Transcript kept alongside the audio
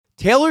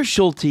Taylor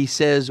Schulte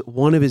says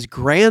one of his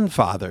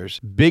grandfather's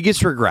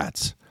biggest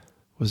regrets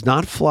was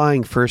not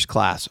flying first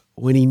class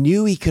when he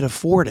knew he could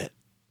afford it.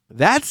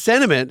 That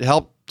sentiment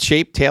helped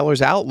shape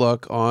Taylor's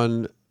outlook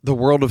on the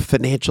world of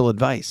financial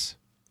advice.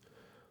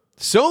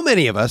 So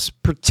many of us,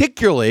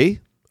 particularly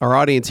our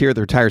audience here at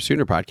the Retire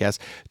Sooner podcast,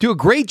 do a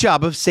great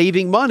job of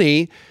saving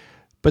money,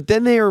 but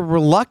then they are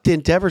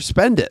reluctant to ever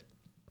spend it.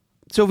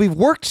 So if we've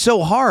worked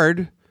so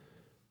hard,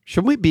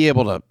 shouldn't we be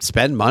able to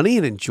spend money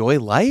and enjoy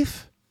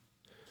life?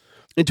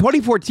 In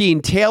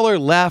 2014, Taylor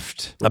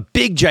left a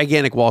big,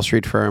 gigantic Wall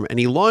Street firm, and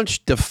he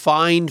launched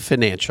Defined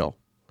Financial.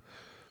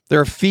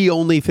 They're a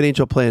fee-only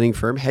financial planning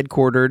firm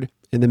headquartered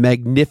in the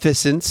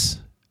magnificence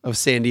of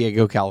San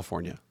Diego,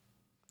 California.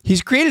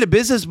 He's created a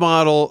business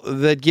model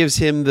that gives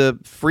him the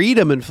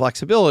freedom and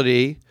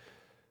flexibility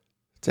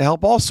to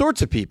help all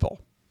sorts of people.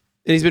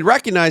 And he's been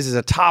recognized as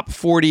a top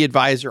 40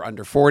 advisor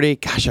under 40.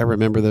 Gosh, I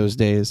remember those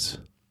days.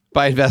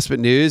 By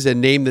Investment News,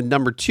 and named the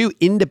number 2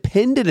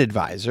 independent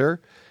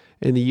advisor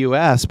in the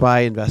U.S.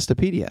 by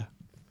Investopedia.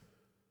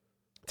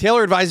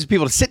 Taylor advises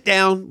people to sit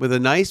down with a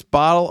nice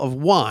bottle of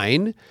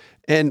wine,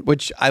 and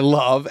which I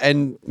love,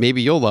 and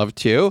maybe you'll love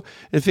too,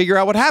 and figure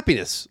out what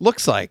happiness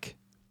looks like.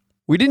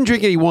 We didn't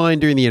drink any wine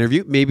during the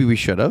interview. Maybe we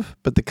should have,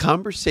 but the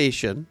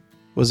conversation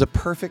was a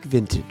perfect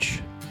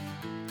vintage.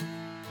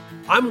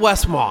 I'm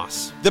Wes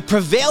Moss. The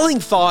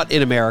prevailing thought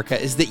in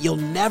America is that you'll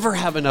never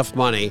have enough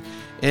money,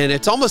 and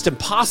it's almost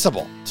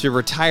impossible to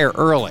retire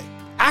early.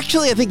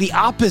 Actually, I think the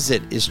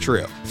opposite is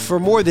true. For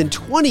more than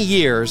 20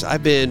 years,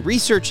 I've been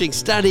researching,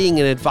 studying,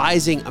 and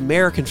advising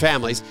American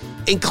families,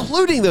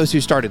 including those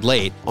who started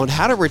late, on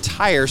how to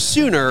retire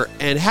sooner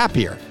and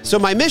happier. So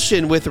my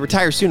mission with the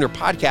Retire Sooner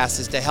podcast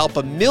is to help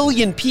 1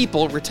 million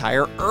people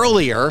retire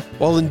earlier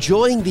while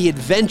enjoying the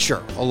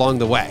adventure along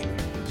the way.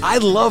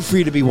 I'd love for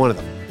you to be one of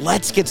them.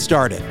 Let's get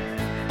started.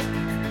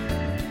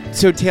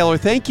 So Taylor,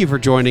 thank you for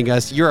joining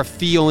us. You're a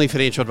fee-only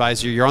financial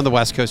advisor. You're on the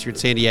West Coast. You're in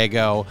San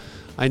Diego.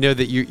 I know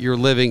that you're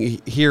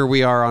living here.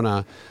 We are on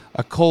a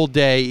cold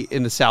day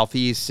in the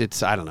Southeast.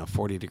 It's,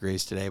 40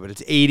 degrees today, but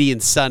it's 80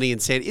 and sunny in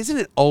San Diego. Isn't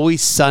it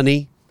always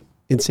sunny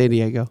in San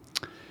Diego?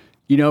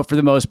 For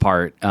the most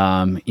part,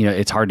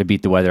 it's hard to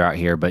beat the weather out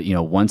here, but,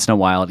 once in a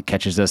while it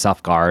catches us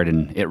off guard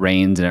and it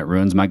rains and it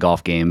ruins my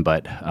golf game,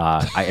 but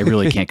I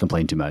really can't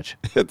complain too much.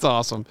 It's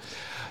awesome.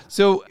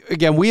 So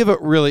again, we have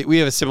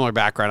a similar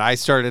background. I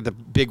started the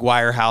big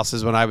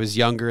wirehouses when I was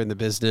younger in the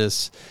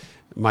business.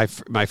 My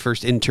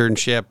first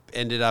internship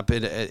ended up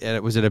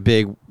it was at a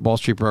big Wall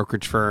Street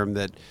brokerage firm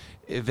that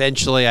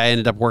eventually I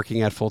ended up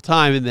working at full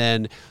time. And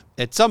then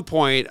at some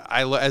point,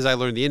 as I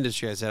learned the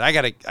industry, I said, I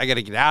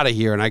gotta get out of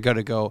here, and I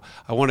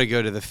want to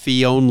go to the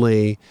fee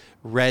only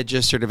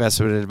registered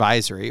investment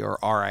advisory, or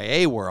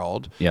RIA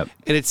world. Yep.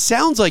 And it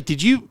sounds like,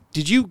 did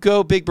you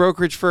go big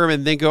brokerage firm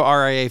and then go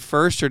RIA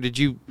first, or did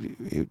you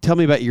tell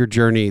me about your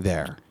journey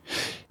there?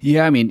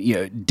 Yeah,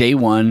 day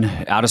one,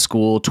 out of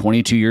school,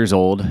 22 years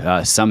old,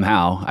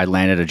 somehow I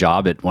landed a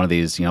job at one of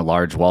these,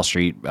 large Wall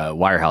Street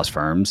wirehouse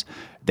firms.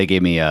 They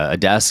gave me a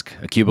desk,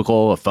 a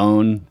cubicle, a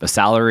phone, a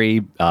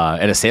salary,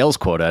 and a sales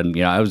quota. And,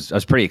 I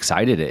was pretty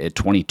excited at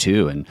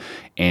 22.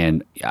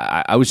 And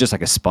I was just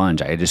like a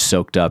sponge. I had just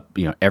soaked up,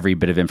 every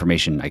bit of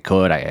information I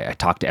could. I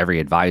talked to every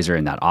advisor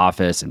in that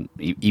office and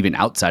even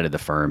outside of the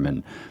firm,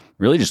 and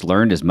really just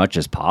learned as much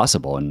as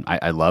possible. And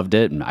I loved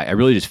it. And I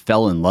really just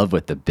fell in love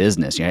with the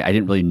business. I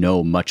didn't really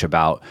know much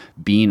about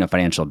being a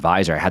financial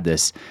advisor. I had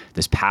this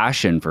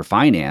passion for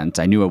finance.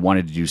 I knew I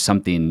wanted to do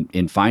something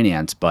in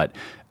finance, but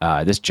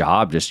this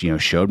job just,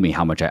 showed me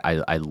how much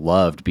I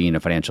loved being a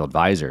financial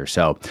advisor.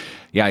 So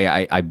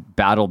I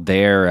battled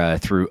there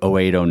through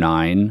 08,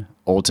 09,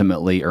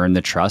 ultimately earned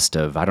the trust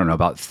of,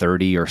 about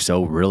 30 or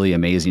so really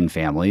amazing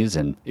families.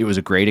 And it was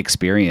a great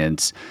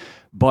experience.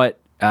 But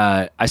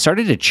I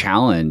started to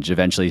challenge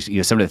eventually,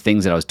 some of the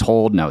things that I was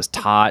told and I was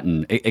taught,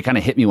 and it kind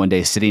of hit me one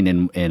day sitting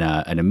in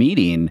a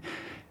meeting.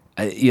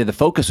 The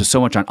focus was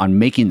so much on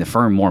making the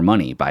firm more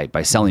money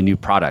by selling new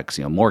products,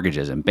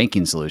 mortgages and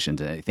banking solutions,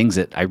 and things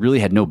that I really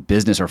had no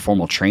business or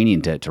formal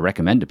training to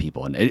recommend to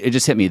people. And it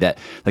just hit me that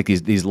like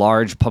these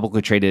large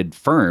publicly traded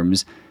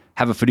firms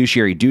have a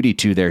fiduciary duty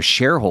to their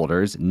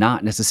shareholders,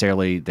 not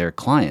necessarily their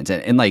clients.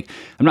 And like,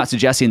 I'm not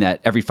suggesting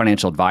that every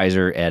financial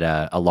advisor at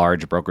a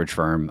large brokerage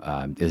firm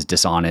is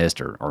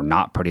dishonest or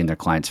not putting their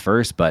clients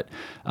first, but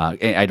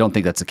I don't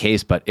think that's the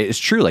case. But it's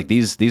true, like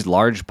these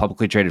large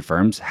publicly traded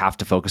firms have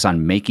to focus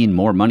on making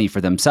more money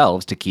for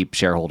themselves to keep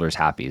shareholders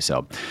happy.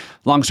 So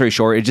long story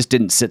short, it just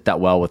didn't sit that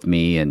well with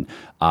me. And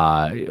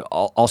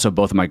also,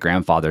 both of my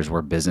grandfathers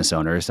were business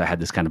owners. So I had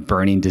this kind of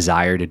burning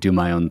desire to do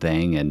my own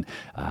thing. And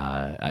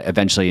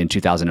eventually in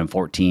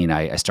 2014,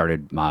 I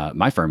started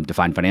my firm,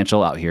 Defined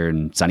Financial, out here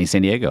in sunny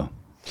San Diego.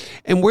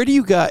 And where do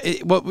you got,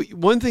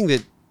 one thing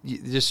that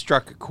just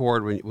struck a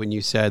chord when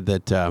you said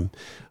that,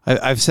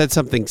 I've said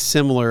something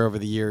similar over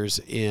the years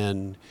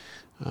in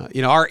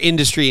our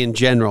industry in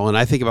general, and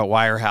I think about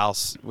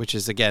Wirehouse, which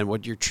is, again,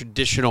 what your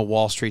traditional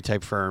Wall Street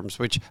type firms,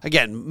 which,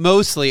 again,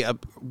 mostly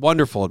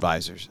wonderful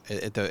advisors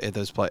at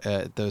those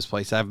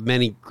places. I have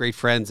many great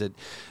friends at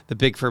the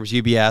big firms,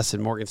 UBS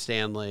and Morgan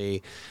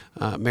Stanley,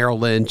 Merrill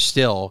Lynch,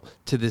 still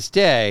to this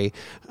day,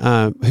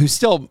 who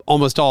still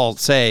almost all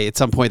say at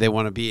some point they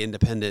want to be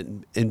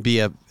independent and be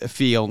a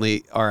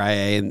fee-only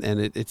RIA, and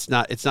it's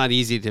not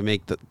easy to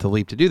make the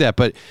leap to do that,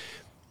 but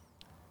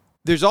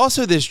there's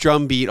also this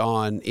drumbeat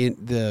in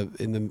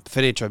the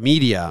financial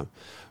media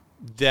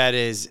that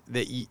it's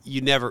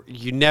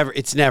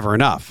never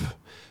enough.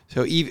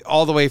 So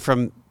all the way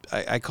from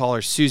I call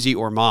her Susie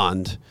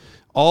Ormond,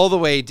 all the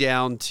way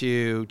down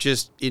to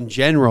just in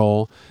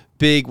general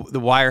the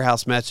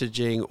wirehouse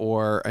messaging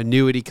or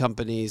annuity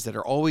companies that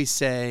are always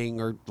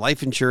saying, or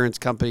life insurance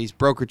companies,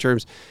 broker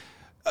terms,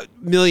 $1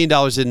 million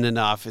isn't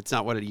enough. It's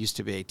not what it used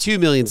to be. $2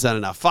 million is not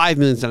enough. $5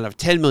 million is not enough.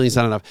 $10 million is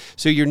not enough.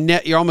 So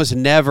you're almost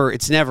never.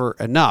 It's never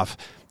enough.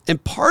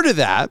 And part of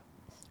that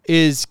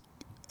is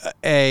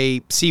a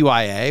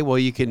CYA. Well,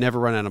 you can never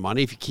run out of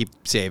money if you keep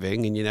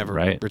saving and you never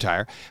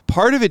retire.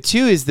 Part of it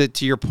too is that,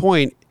 to your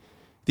point,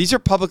 these are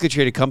publicly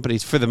traded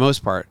companies for the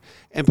most part,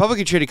 and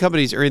publicly traded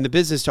companies are in the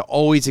business to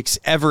always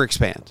ever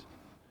expand.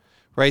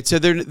 Right, so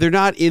they're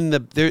not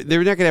they're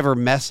not going to ever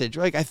message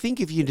like, I think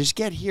if you just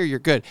get here, you're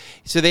good.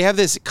 So they have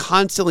this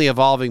constantly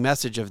evolving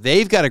message of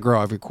they've got to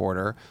grow every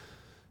quarter.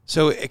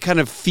 So it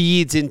kind of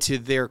feeds into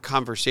their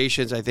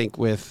conversations, I think,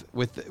 with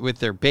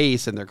their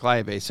base and their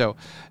client base. So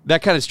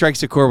that kind of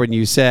strikes a chord when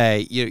you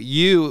say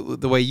you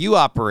the way you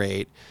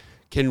operate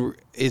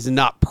is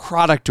not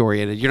product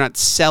oriented. You're not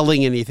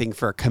selling anything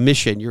for a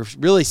commission. You're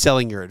really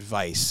selling your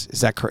advice.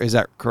 Is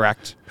that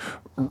correct?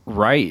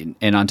 Right.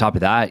 And on top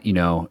of that,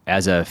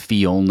 as a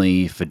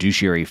fee-only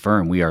fiduciary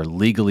firm, we are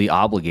legally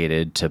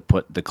obligated to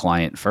put the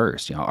client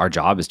first. Our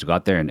job is to go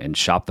out there and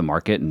shop the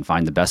market and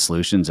find the best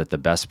solutions at the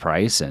best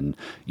price and,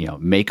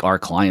 make our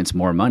clients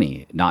more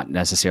money, not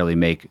necessarily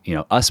make,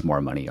 us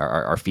more money.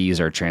 Our fees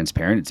are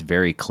transparent. It's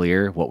very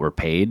clear what we're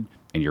paid.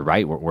 And you're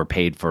right, we're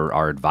paid for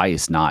our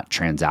advice, not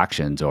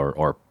transactions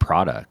or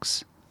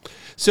products.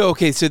 So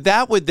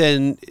that would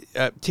then,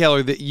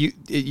 Taylor, that you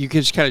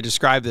could just kind of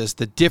describe this,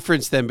 the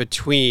difference then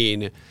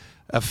between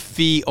a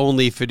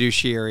fee-only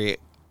fiduciary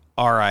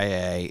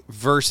RIA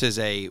versus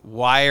a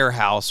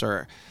wirehouse,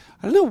 or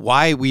I don't know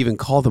why we even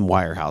call them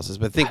wirehouses,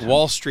 but think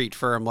Wall Street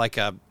firm like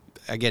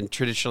again,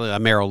 traditionally a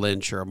Merrill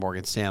Lynch or a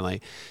Morgan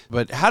Stanley.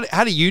 But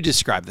how do you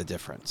describe the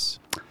difference?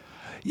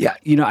 Yeah,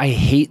 I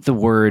hate the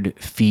word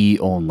fee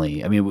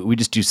only. I mean, we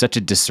just do such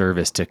a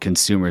disservice to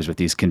consumers with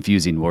these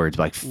confusing words.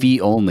 Like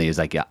fee only is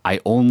like, I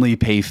only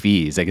pay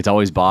fees. Like it's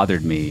always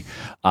bothered me.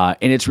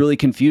 And it's really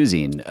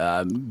confusing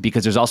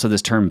because there's also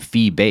this term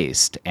fee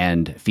based,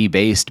 and fee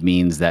based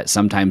means that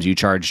sometimes you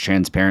charge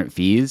transparent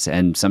fees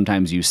and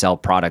sometimes you sell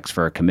products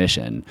for a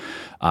commission.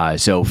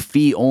 So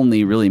fee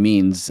only really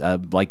means,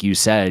 like you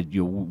said,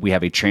 we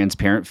have a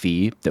transparent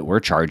fee that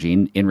we're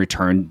charging in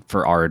return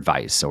for our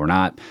advice. So we're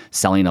not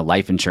selling a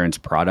life insurance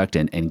product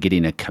and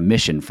getting a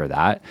commission for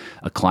that.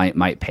 A client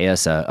might pay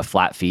us a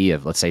flat fee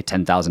of, let's say,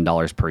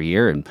 $10,000 per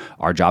year, and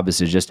our job is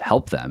to just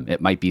help them.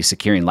 It might be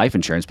securing life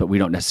insurance, but we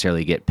don't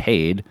necessarily get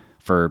paid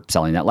for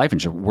selling that life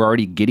insurance. We're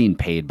already getting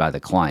paid by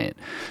the client.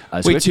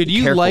 Wait, so do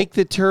you like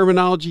the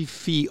terminology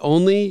fee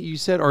only, you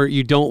said, or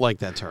you don't like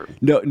that term?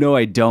 No,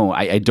 I don't.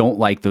 I don't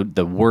like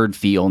the word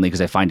fee only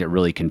because I find it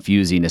really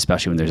confusing,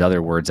 especially when there's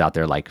other words out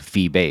there like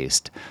fee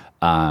based.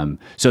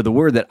 So the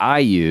word that I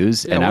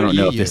use, and I don't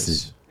know if this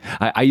is...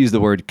 I use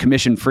the word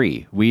commission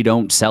free. We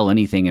don't sell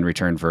anything in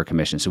return for a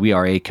commission. So we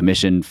are a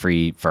commission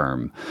free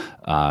firm.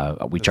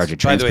 We charge a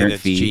transparent fee. By the way,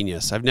 that's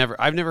genius. I've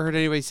never heard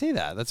anybody say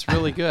that. That's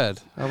really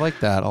good. I like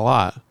that a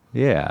lot.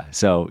 Yeah.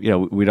 So,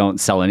 we don't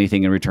sell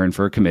anything in return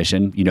for a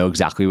commission. You know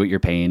exactly what you're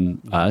paying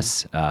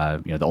us.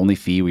 The only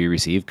fee we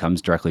receive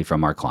comes directly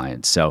from our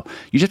clients. So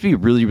you just have to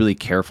be really, really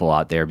careful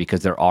out there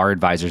because there are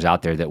advisors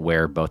out there that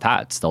wear both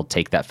hats. They'll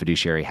take that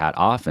fiduciary hat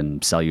off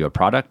and sell you a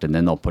product, and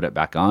then they'll put it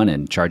back on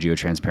and charge you a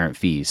transparent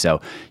fee. So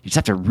you just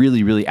have to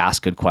really, really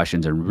ask good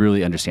questions and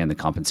really understand the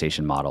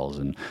compensation models.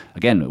 And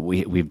again,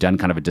 we've done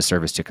kind of a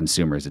disservice to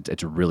consumers.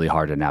 It's really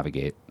hard to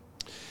navigate.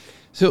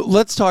 So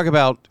let's talk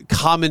about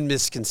common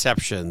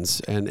misconceptions,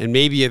 and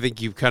maybe I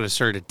think you've kind of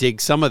started to dig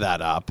some of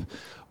that up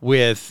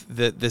with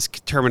this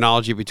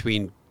terminology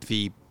between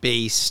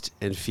fee-based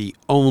and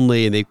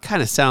fee-only, and they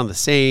kind of sound the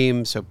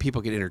same, so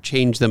people can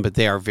interchange them, but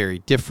they are very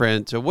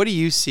different. So what do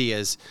you see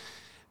as,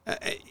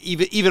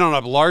 even on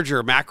a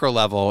larger macro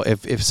level,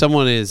 if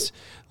someone is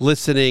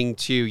listening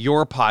to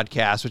your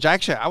podcast, which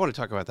I want to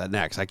talk about that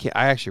next. I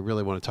actually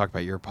really want to talk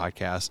about your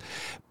podcast,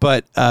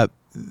 but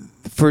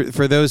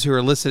for those who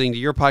are listening to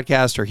your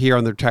podcast or here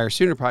on the Retire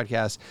Sooner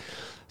podcast,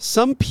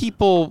 some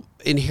people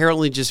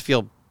inherently just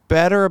feel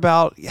better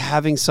about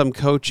having some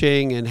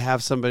coaching and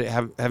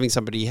having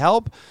somebody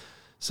help.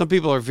 Some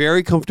people are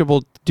very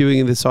comfortable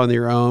doing this on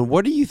their own.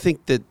 What do you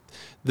think that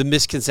the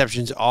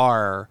misconceptions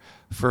are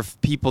for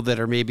people that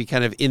are maybe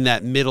kind of in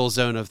that middle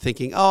zone of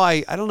thinking,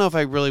 I don't know if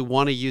I really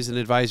want to use an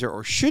advisor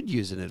or should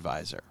use an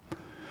advisor?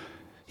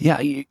 Yeah,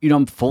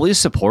 I'm fully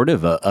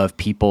supportive of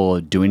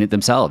people doing it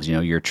themselves.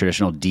 Your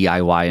traditional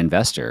DIY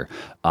investor.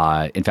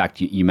 In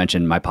fact, you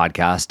mentioned my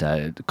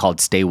podcast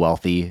called Stay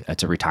Wealthy.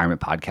 It's a retirement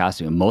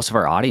podcast. Most of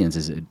our audience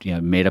is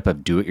made up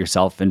of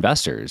do-it-yourself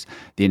investors.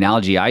 The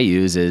analogy I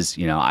use is,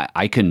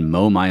 I can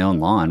mow my own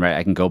lawn, right?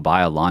 I can go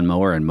buy a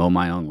lawnmower and mow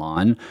my own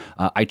lawn.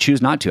 I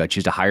choose not to. I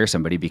choose to hire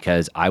somebody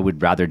because I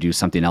would rather do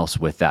something else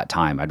with that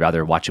time. I'd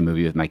rather watch a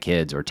movie with my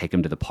kids or take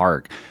them to the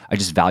park. I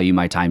just value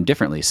my time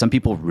differently. Some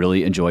people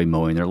really enjoy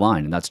mowing their lawn,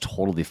 and that's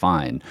totally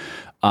fine.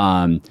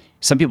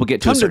 Some people get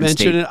to a certain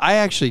state. I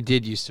actually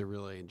did used to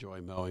really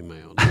enjoy mowing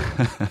my own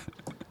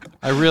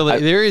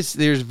lawn.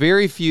 There's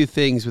very few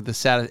things with the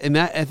sad, and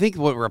that I think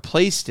what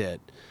replaced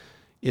it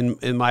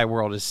in my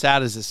world, as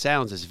sad as it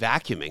sounds, is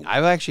vacuuming. I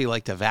actually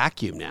like to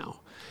vacuum now.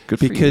 Good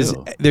for because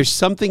you. There's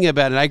something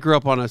about it. I grew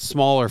up on a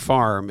smaller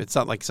farm. It's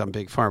not like some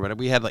big farm, but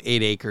we had like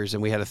 8 acres,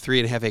 and we had a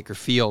 3.5 acre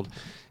field.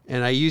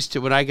 And I used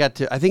to, when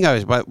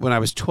I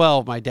was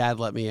 12, my dad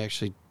let me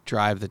actually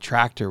drive the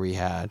tractor we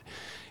had.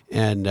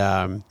 And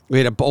we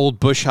had an old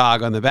bush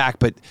hog on the back,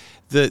 but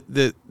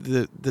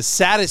the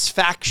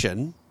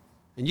satisfaction,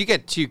 and you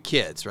get 2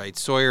 kids, right?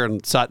 Sawyer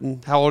and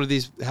Sutton. How are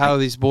these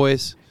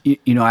boys? I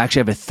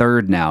actually have a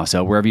third now,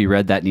 so wherever you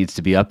read that needs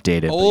to be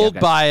updated. Old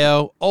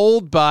bio.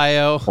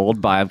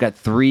 I've got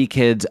 3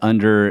 kids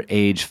under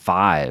age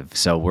 5,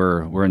 so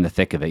we're in the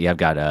thick of it. Yeah, I've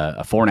got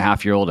a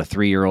 4.5-year-old, a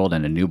 3-year-old,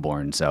 and a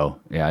newborn. So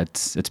yeah,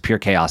 it's pure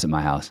chaos at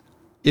my house.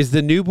 Is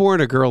the newborn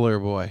a girl or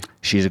a boy?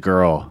 She's a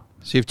girl.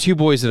 So you have 2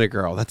 boys and a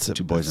girl. That's such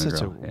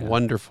a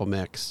wonderful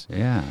mix.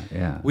 Yeah.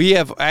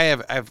 I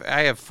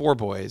have 4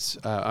 boys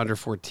under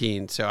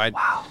 14. So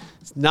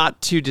it's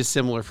not too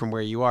dissimilar from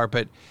where you are,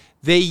 but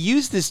they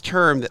use this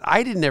term that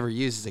I didn't ever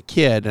use as a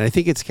kid, and I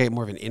think it's kind of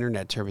more of an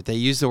internet term. But they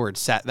use the word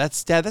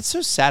that's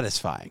so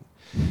satisfying.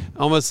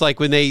 Almost like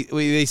when they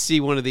see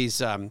one of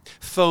these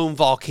foam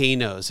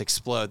volcanoes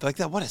explode. They're like,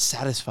 that, what a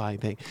satisfying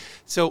thing.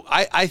 So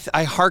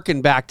I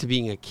hearken back to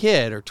being a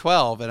kid or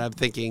 12, and I'm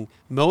thinking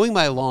mowing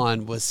my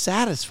lawn was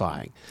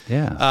satisfying.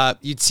 Yeah.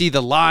 You'd see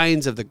the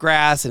lines of the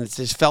grass, and it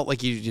just felt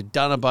like you'd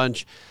done a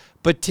bunch.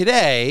 But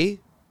today,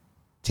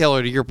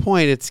 Taylor, to your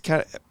point, it's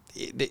kind of,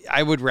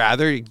 I would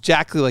rather,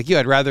 exactly like you,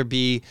 I'd rather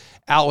be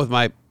out with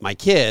my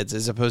kids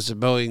as opposed to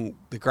mowing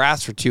the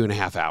grass for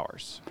 2.5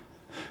 hours.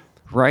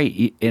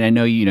 Right. And I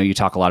know, you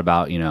talk a lot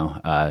about,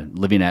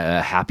 living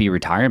a happy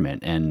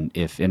retirement. And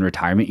if in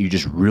retirement, you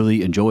just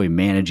really enjoy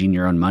managing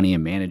your own money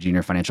and managing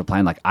your financial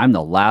plan, like I'm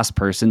the last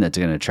person that's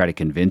going to try to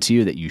convince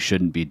you that you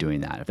shouldn't be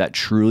doing that. If that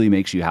truly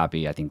makes you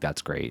happy, I think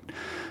that's great.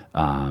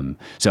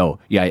 So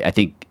yeah, I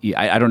think,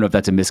 I don't know if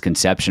that's a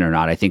misconception or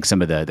not. I think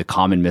some of the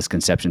common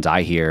misconceptions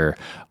I hear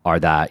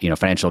are that,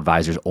 financial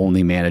advisors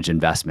only manage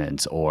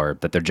investments, or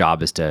that their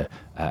job is to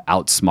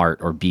outsmart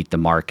or beat the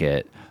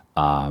market.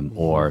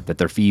 Or that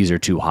their fees are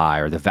too high,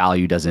 or the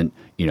value doesn't,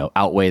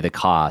 outweigh the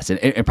cost.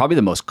 And probably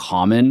the most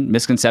common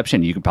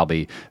misconception, you could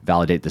probably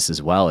validate this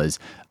as well, is,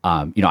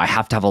 I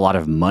have to have a lot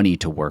of money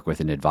to work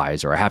with an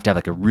advisor. I have to have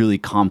like a really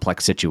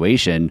complex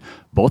situation,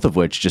 both of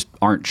which just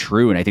aren't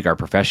true. And I think our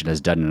profession has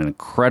done an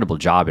incredible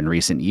job in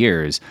recent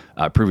years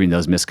proving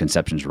those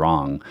misconceptions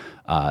wrong,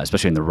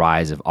 especially in the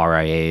rise of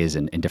RIAs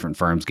and different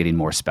firms getting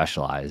more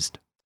specialized.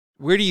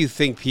 Where do you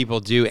think people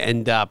do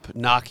end up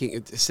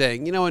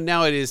saying,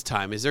 now it is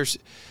time? Do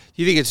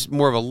you think it's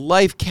more of a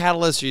life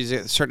catalyst, or is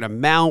it a certain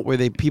amount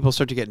where people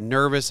start to get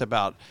nervous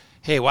about,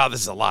 hey, wow, this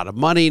is a lot of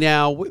money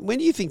now? When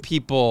do you think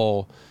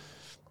people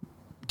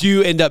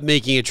do end up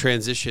making a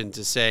transition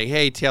to saying,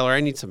 hey, Taylor, I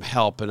need some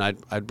help, and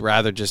I'd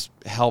rather just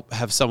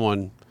have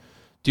someone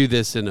do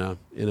this in your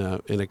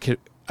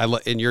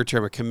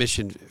term, a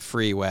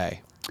commission-free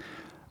way?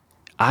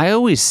 I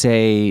always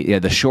say,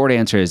 the short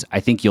answer is,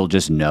 I think you'll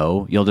just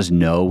know. You'll just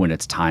know when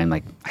it's time.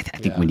 Like, I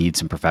think we need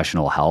some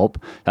professional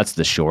help. That's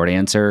the short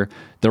answer.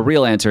 The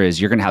real answer is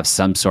you're going to have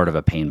some sort of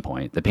a pain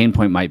point. The pain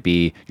point might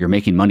be you're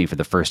making money for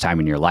the first time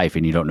in your life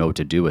and you don't know what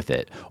to do with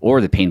it. Or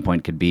the pain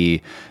point could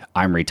be,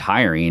 I'm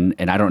retiring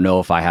and I don't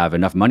know if I have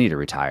enough money to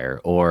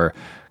retire. Or,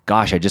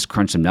 gosh, I just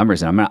crunched some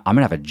numbers and I'm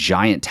gonna have a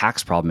giant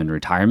tax problem in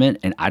retirement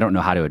and I don't know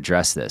how to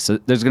address this. So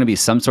there's gonna be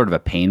some sort of a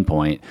pain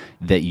point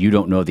that you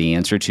don't know the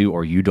answer to,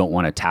 or you don't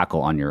want to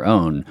tackle on your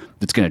own,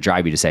 that's gonna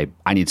drive you to say,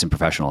 I need some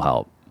professional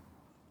help.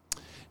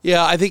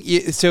 Yeah, I think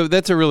so.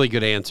 That's a really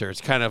good answer. It's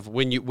kind of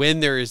when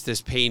there is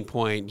this pain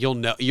point,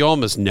 you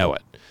almost know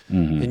it,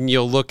 and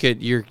you'll look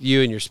at you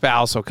and your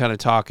spouse will kind of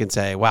talk and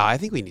say, wow, I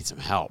think we need some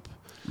help.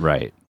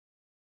 Right.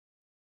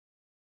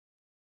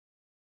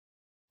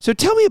 So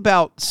tell me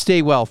about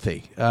Stay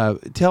Wealthy.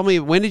 Tell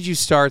me, when did you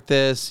start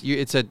this?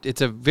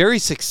 It's a very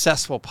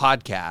successful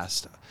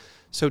podcast.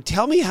 So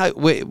tell me how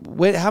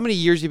many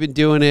years you've been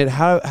doing it.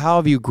 How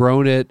have you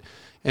grown it?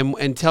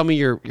 And tell me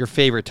your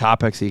favorite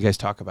topics that you guys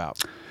talk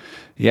about.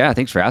 Yeah,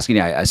 thanks for asking.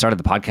 I started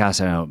the podcast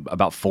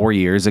about 4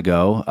 years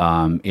ago.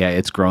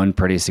 It's grown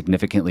pretty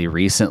significantly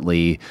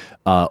recently,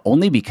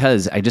 only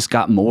because I just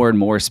got more and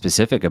more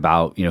specific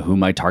about who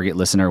my target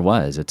listener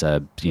was. It's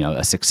a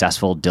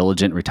successful,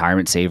 diligent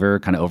retirement saver,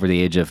 kind of over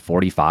the age of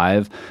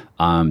 45.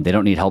 They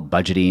don't need help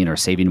budgeting or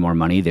saving more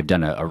money. They've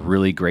done a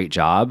really great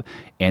job,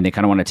 and they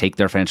kind of want to take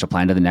their financial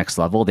plan to the next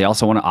level. They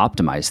also want to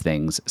optimize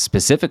things,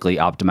 specifically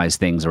optimize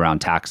things around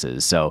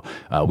taxes. So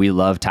we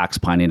love tax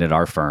planning at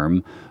our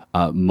firm.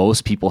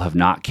 Most people have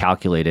not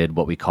calculated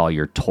what we call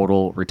your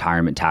total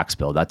retirement tax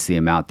bill. That's the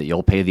amount that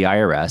you'll pay the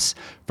IRS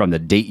from the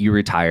date you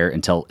retire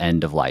until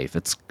end of life.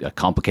 It's a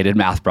complicated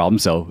math problem,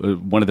 so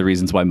one of the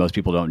reasons why most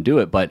people don't do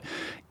it. But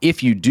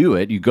if you do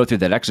it, you go through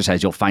that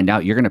exercise, you'll find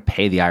out you're going to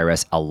pay the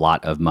IRS a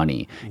lot of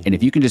money. Mm-hmm. And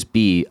if you can just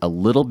be a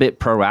little bit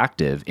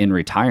proactive in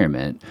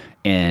retirement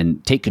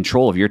and take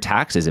control of your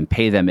taxes and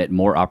pay them at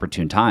more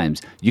opportune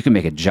times, you can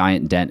make a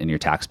giant dent in your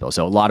tax bill.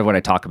 So a lot of what I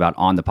talk about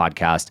on the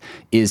podcast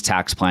is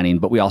tax planning,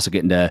 but we also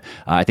get into,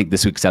 I think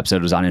this week's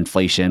episode was on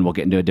inflation. We'll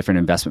get into a different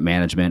investment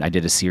management. I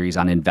did a series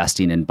on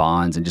investing in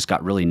bonds and just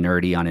got really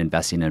nerdy on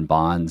investing in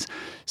bonds.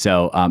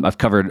 So I've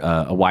covered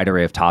a wide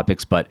array of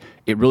topics, but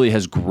it really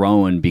has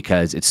grown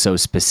because it's so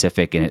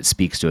specific and it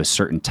speaks to a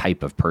certain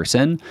type of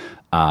person.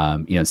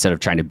 Instead of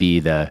trying to be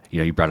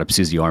you brought up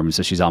Susie Orman,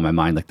 so she's on my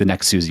mind, like the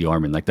next Susie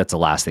Orman, like that's the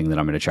last thing that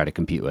I'm going to try to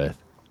compete with.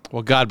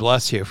 Well, God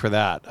bless you for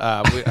that.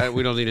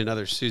 We don't need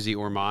another Susie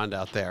Ormond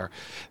out there.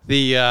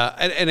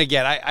 And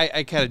again,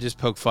 I kind of just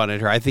poke fun at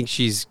her. I think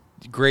she's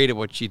great at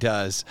what she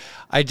does.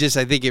 I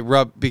think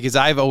it because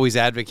I've always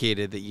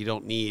advocated that you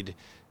don't need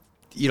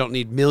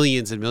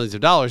millions and millions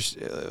of dollars.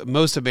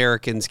 Most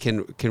Americans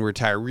can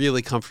retire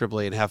really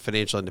comfortably and have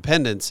financial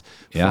independence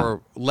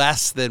for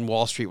less than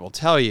Wall Street will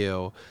tell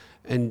you.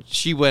 And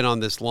she went on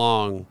this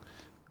long,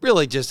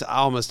 really just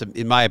almost,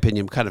 in my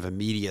opinion, kind of a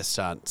media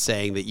stunt,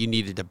 saying that you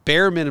needed a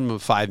bare minimum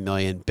of $5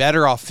 million,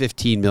 better off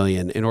 $15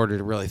 million in order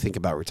to really think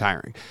about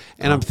retiring.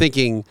 And I'm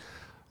thinking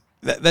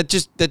that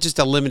just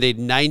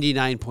eliminated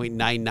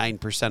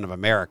 99.99% of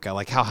America.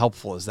 Like, how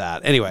helpful is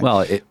that? Anyway,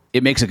 well,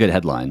 it makes a good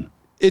headline.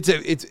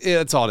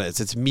 It's all it is.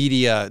 It's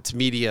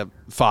media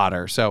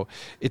fodder. So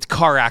it's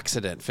car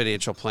accident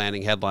financial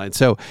planning headline.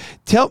 So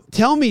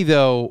tell me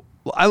though.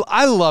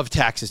 I love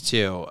taxes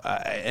too,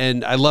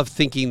 and I love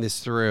thinking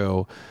this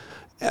through.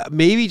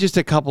 Maybe just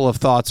a couple of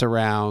thoughts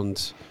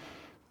around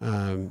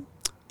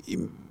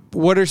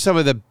what are some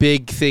of the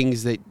big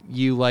things that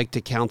you like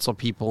to counsel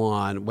people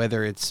on,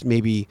 whether it's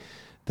maybe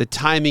the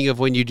timing of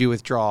when you do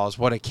withdrawals,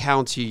 what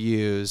accounts you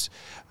use,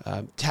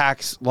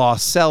 tax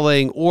loss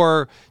selling,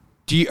 or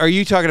are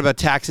you talking about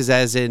taxes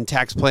as in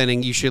tax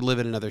planning? You should live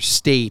in another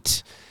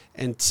state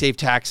and save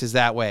taxes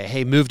that way.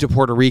 Hey, move to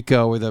Puerto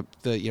Rico where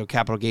the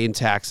capital gain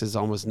tax is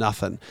almost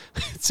nothing.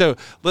 So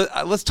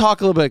let's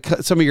talk a little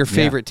bit some of your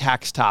favorite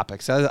tax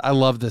topics. I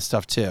love this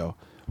stuff too.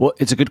 Well,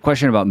 it's a good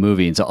question about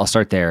moving. So I'll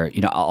start there.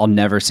 I'll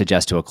never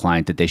suggest to a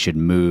client that they should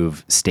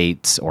move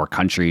states or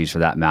countries for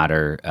that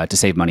matter to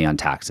save money on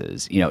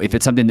taxes. If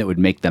it's something that would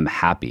make them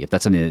happy, if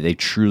that's something that they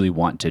truly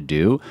want to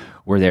do,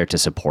 we're there to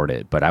support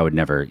it. But I would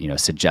never,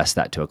 suggest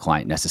that to a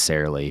client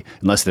necessarily,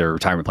 unless their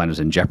retirement plan is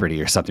in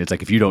jeopardy or something. It's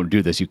like, if you don't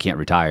do this, you can't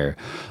retire.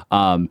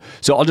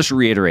 So I'll just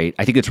reiterate,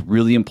 I think it's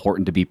really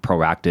important to be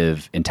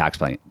proactive in tax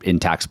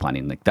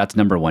planning. Like, that's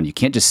number one. You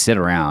can't just sit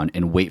around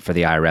and wait for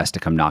the IRS to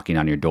come knocking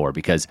on your door,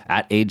 because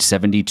at age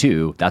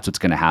 72, that's what's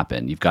going to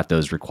happen. You've got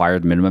those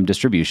required minimum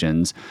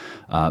distributions,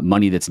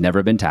 money that's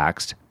never been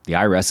taxed. The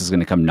IRS is going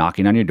to come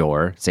knocking on your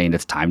door saying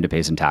it's time to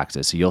pay some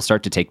taxes. So you'll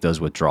start to take those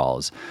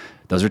withdrawals.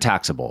 Those are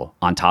taxable,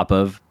 on top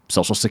of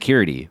Social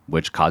Security,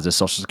 which causes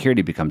Social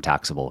Security to become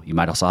taxable. You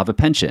might also have a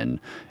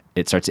pension.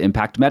 It starts to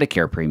impact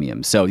Medicare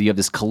premiums. So you have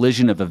this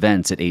collision of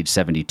events at age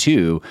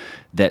 72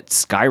 that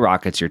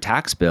skyrockets your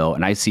tax bill.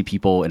 And I see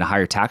people in a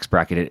higher tax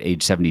bracket at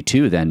age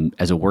 72 than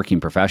as a working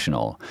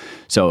professional.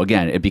 So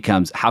again, it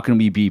becomes, how can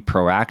we be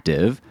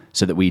proactive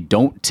so that we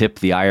don't tip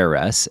the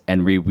IRS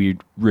and we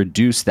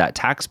reduce that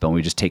tax bill and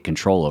we just take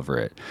control over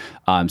it?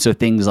 So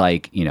things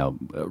like,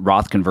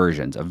 Roth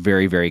conversions, a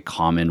very, very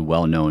common,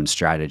 well-known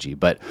strategy.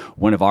 But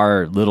one of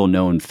our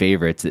little-known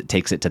favorites that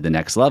takes it to the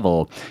next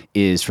level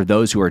is for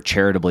those who are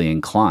charitably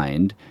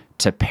inclined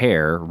to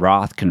pair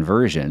Roth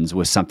conversions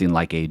with something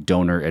like a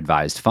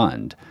donor-advised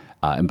fund.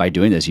 And by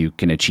doing this, you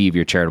can achieve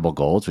your charitable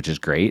goals, which is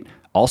great,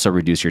 also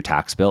reduce your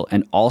tax bill,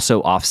 and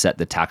also offset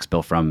the tax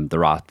bill from the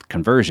Roth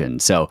conversion.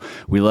 So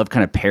we love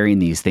kind of pairing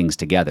these things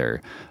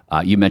together.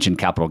 You mentioned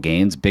capital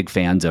gains, big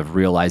fans of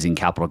realizing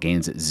capital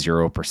gains at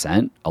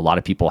 0%. A lot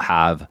of people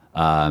have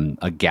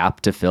a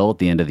gap to fill at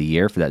the end of the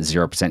year for that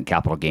 0%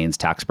 capital gains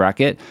tax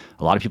bracket.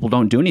 A lot of people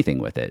don't do anything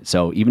with it.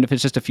 So even if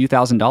it's just a few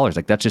 $1,000s,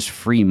 like that's just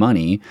free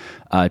money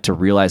to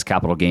realize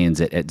capital gains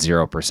at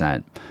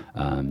 0%.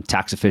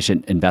 Tax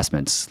efficient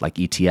investments like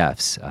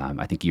ETFs.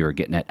 I think you were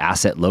getting at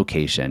asset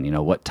location.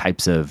 What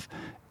types of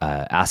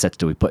assets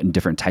do we put in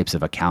different types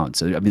of accounts?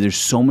 So, there's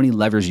so many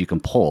levers you can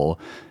pull.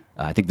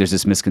 I think there's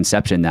this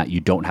misconception that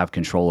you don't have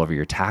control over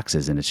your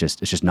taxes, and it's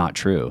just not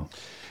true.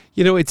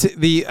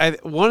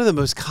 It's one of the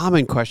most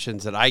common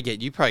questions that I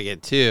get. You probably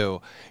get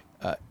too.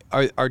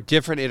 Are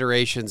different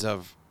iterations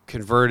of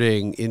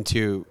converting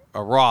into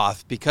a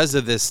Roth because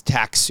of this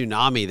tax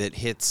tsunami that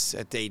hits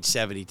at age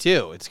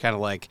 72. It's kind of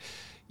like,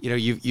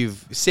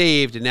 you've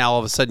saved and now all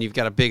of a sudden you've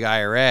got a big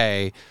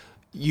IRA.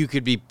 You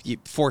could be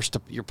forced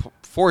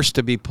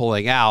to be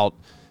pulling out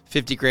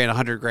 50 grand,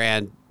 100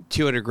 grand,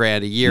 200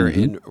 grand a year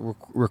in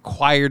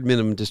required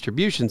minimum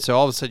distribution. So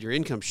all of a sudden your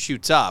income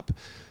shoots up.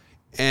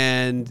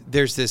 And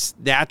there's this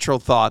natural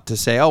thought to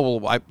say,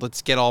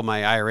 let's get all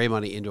my IRA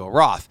money into a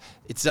Roth.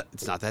 It's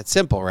not that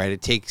simple, right?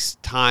 It takes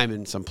time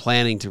and some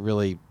planning to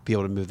really be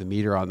able to move the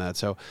meter on that.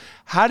 So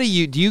do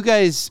you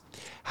guys,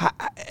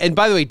 and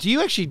by the way, do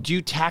you actually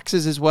do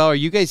taxes as well? Are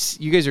you guys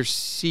are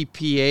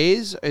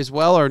CPAs as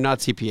well or not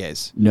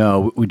CPAs?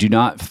 No, we do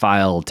not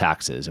file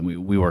taxes. And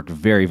we work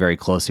very, very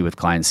closely with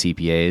client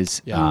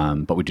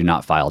CPAs, but we do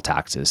not file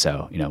taxes.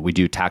 So, we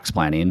do tax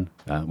planning.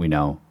 We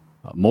know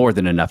more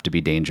than enough to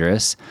be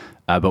dangerous,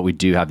 but we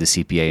do have the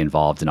CPA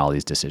involved in all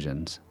these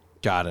decisions.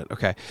 Got it.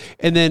 Okay,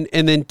 and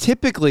then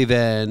typically,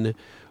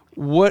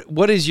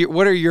 what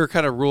are your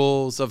kind of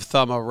rules of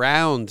thumb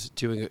around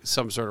doing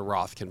some sort of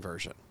Roth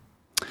conversion?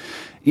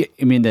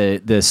 I mean,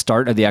 the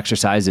start of the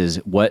exercise is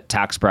what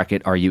tax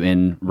bracket are you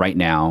in right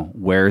now?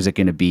 Where is it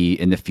going to be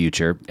in the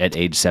future at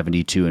age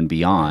 72 and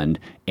beyond?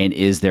 And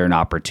is there an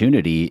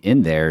opportunity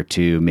in there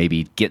to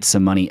maybe get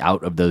some money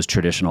out of those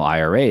traditional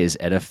IRAs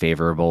at a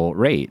favorable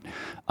rate?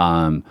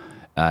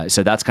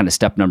 So that's kind of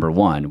step number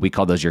one. We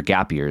call those your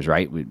gap years,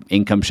 right?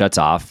 Income shuts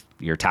off,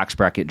 your tax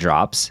bracket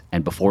drops,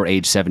 and before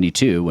age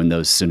 72, when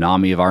those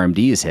tsunami of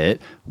RMDs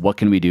hit, what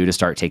can we do to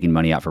start taking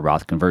money out for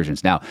Roth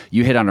conversions? Now,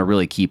 you hit on a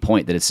really key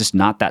point that it's just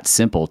not that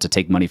simple to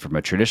take money from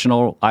a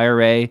traditional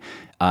IRA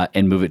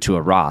and move it to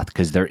a Roth,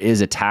 because there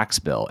is a tax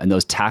bill, and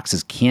those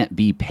taxes can't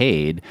be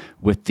paid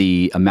with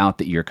the amount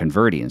that you're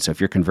converting. So if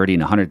you're converting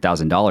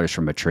 $100,000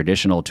 from a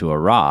traditional to a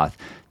Roth,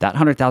 that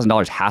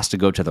 $100,000 has to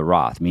go to the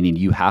Roth, meaning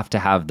you have to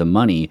have the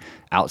money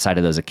outside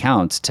of those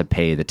accounts to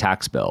pay the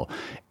tax bill.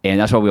 And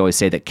that's why we always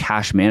say that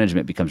cash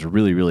management becomes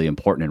really, really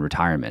important in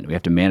retirement. We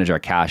have to manage our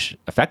cash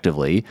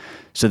effectively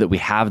so that we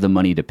have the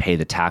money to pay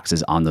the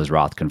taxes on those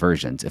Roth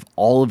conversions. If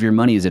all of your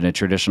money is in a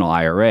traditional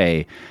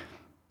IRA,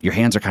 your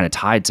hands are kind of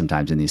tied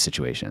sometimes in these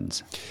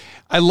situations.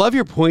 I love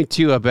your point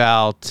too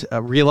about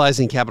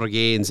realizing capital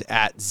gains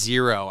at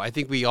zero. I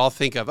think we all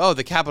think of,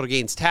 the capital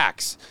gains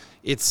tax.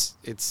 It's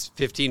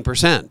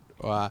 15%.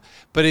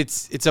 But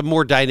it's a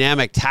more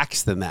dynamic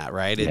tax than that,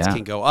 right? It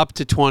can go up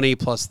to 20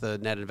 plus the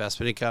net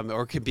investment income,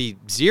 or it could be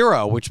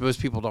zero, which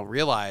most people don't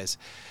realize.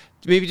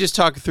 Maybe just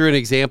talk through an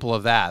example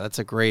of that. That's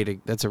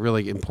a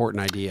really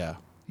important idea.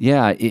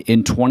 Yeah,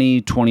 in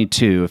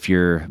 2022, if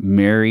you're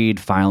married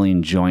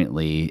filing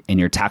jointly and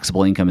your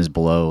taxable income is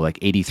below like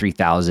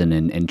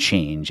 $83,000 and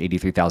change,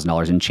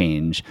 $83,000 and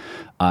change,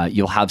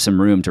 you'll have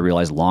some room to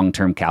realize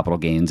long-term capital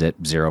gains at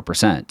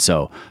 0%.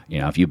 So,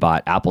 if you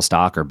bought Apple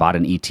stock or bought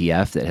an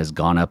ETF that has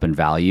gone up in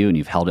value and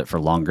you've held it for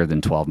longer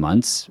than 12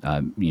 months,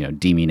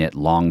 deeming it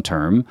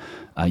long-term,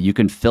 you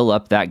can fill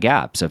up that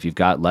gap. So if you've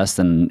got less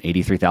than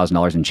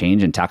 $83,000 in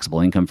change in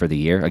taxable income for the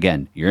year,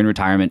 again, you're in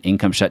retirement,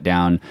 income shut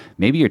down,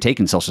 maybe you're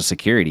taking Social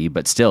Security,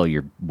 but still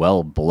you're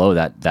well below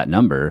that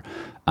number.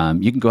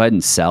 You can go ahead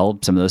and sell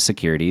some of those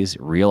securities,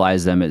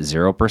 realize them at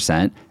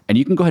 0%, and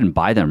you can go ahead and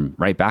buy them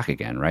right back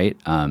again, right?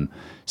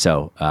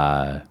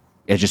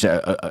 It's just,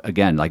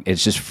 again, like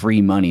it's just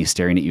free money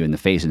staring at you in the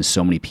face, and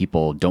so many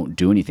people don't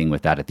do anything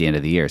with that at the end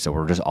of the year. So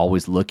we're just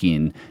always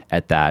looking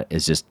at that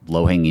as just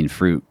low-hanging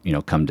fruit,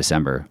 come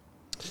December.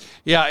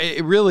 Yeah,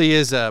 it really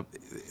is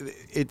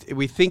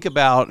we think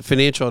about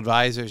financial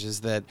advisors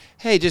as that,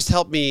 hey, just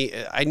help me.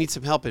 I need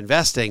some help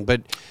investing.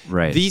 But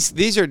right.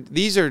 These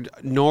are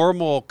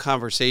normal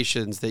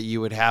conversations that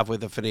you would have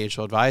with a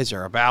financial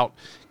advisor about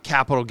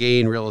capital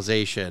gain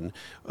realization.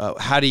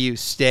 How do you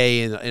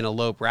stay in a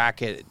low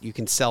bracket? You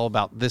can sell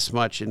about this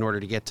much in order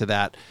to get to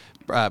that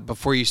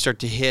before you start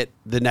to hit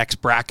the next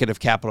bracket of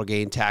capital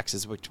gain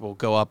taxes, which will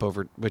go up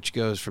which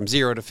goes from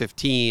 0 to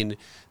 15,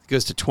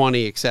 goes to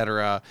 20, et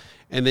cetera.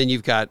 And then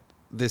you've got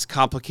this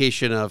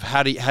complication of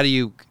how do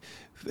you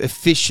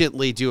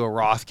efficiently do a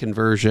Roth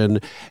conversion,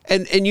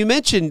 and you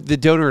mentioned the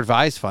donor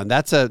advised fund.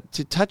 To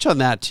touch on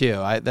that too.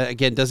 That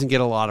again doesn't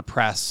get a lot of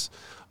press.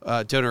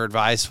 Donor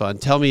advised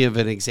fund. Tell me of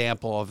an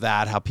example of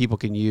that. How people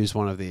can use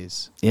one of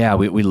these. Yeah,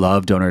 we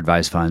love donor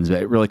advised funds.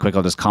 But really quick,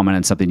 I'll just comment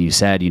on something you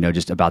said.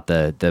 Just about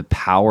the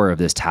power of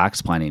this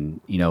tax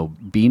planning.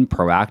 Being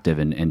proactive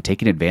and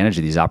taking advantage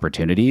of these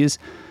opportunities.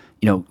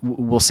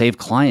 Will save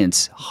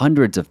clients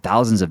hundreds of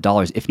thousands of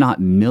dollars, if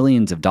not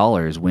millions of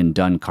dollars when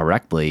done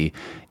correctly.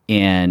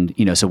 And,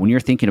 so when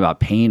you're thinking about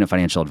paying a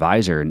financial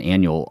advisor an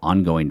annual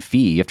ongoing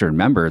fee, you have to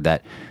remember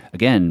that,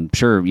 again,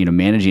 sure,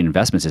 managing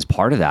investments is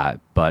part of that,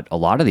 but a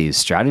lot of these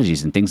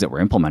strategies and things that we're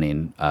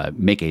implementing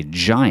make a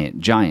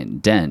giant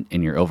dent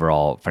in your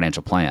overall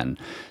financial plan.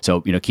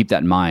 So, keep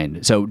that in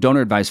mind. So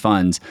donor advised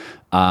funds,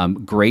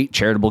 great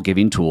charitable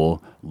giving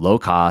tool, low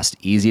cost,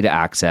 easy to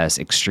access,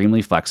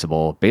 extremely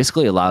flexible,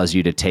 basically allows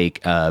you to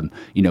take,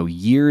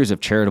 years of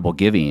charitable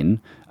giving.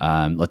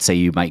 Let's say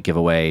you might give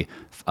away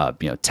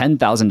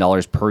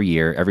 $10,000 per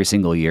year every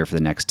single year for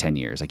the next 10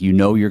 years. Like,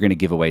 you're going to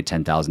give away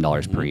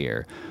 $10,000 per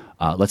year.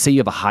 Let's say you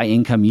have a high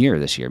income year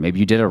this year. Maybe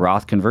you did a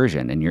Roth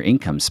conversion and your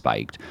income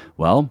spiked.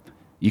 Well,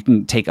 you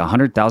can take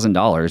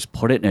 $100,000,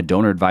 put it in a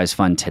donor advised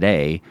fund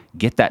today,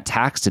 get that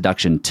tax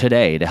deduction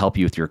today to help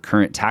you with your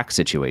current tax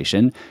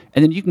situation.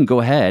 And then you can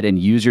go ahead and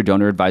use your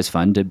donor advised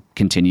fund to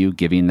continue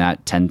giving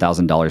that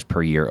 $10,000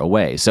 per year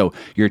away. So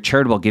your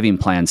charitable giving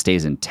plan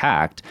stays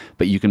intact,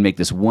 but you can make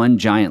this one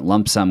giant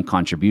lump sum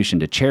contribution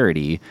to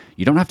charity.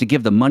 You don't have to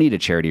give the money to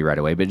charity right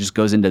away, but it just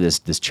goes into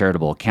this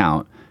charitable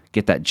account.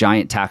 Get that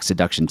giant tax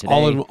deduction today.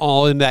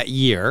 All in that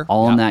year.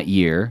 In that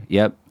year.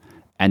 Yep.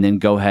 And then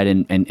go ahead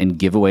and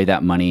give away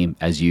that money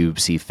as you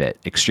see fit.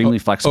 Extremely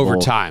flexible.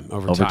 Over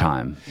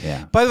time.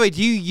 Yeah. By the way,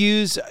 do you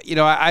use,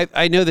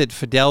 I know that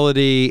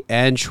Fidelity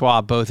and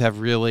Schwab both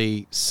have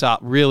really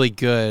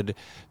good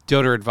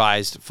donor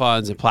advised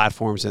funds and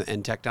platforms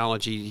and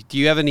technology. Do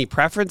you have any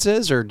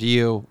preferences, or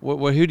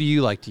who do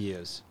you like to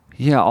use?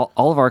 Yeah,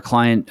 all of our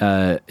client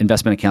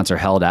investment accounts are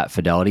held at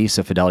Fidelity.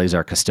 So Fidelity is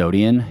our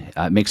custodian.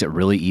 It makes it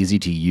really easy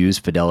to use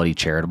Fidelity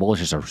Charitable.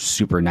 It's just a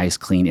super nice,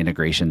 clean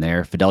integration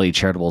there. Fidelity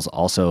Charitable is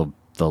also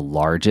the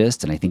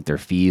largest, and I think their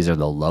fees are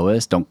the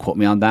lowest. Don't quote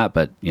me on that,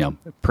 but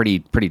pretty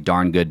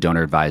darn good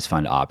donor advised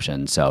fund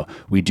option. So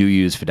we do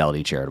use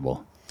Fidelity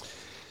Charitable.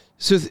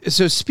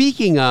 So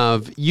speaking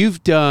of,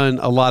 you've done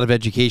a lot of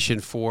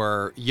education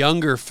for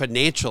younger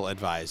financial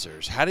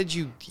advisors. How did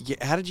you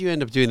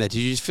end up doing that? Did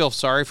you just feel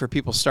sorry for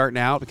people starting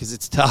out, because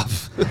it's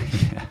tough?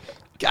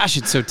 Gosh,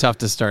 it's so tough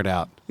to start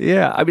out.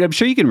 Yeah, I mean, I'm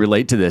sure you can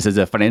relate to this. As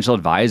a financial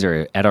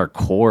advisor, at our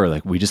core,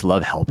 like, we just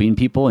love helping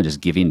people and just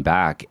giving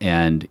back.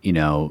 And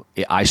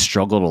I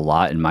struggled a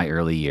lot in my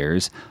early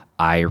years.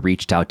 I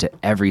reached out to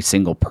every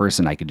single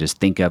person I could just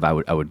think of. I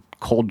would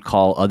cold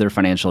call other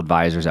financial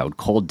advisors. I would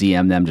cold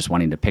DM them, just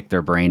wanting to pick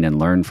their brain and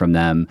learn from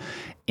them.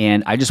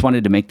 And I just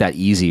wanted to make that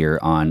easier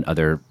on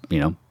other,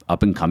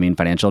 up and coming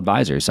financial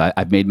advisors. So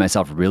I've made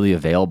myself really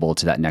available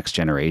to that next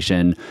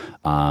generation.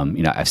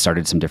 I've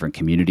started some different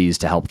communities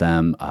to help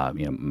them.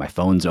 My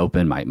phone's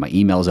open, my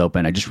email's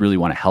open. I just really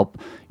want to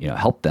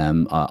help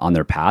them on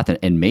their path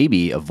and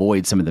maybe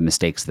avoid some of the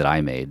mistakes that I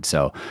made.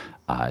 So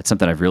it's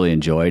something I've really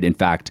enjoyed. In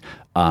fact,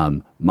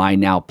 my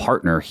now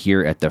partner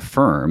here at the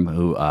firm,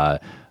 who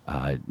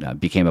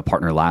became a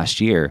partner last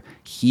year,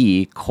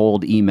 he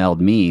cold emailed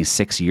me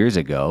 6 years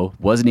ago,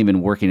 wasn't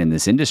even working in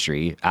this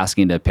industry,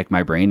 asking to pick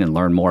my brain and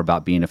learn more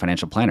about being a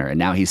financial planner. And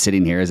now he's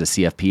sitting here as a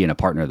CFP and a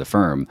partner of the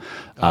firm.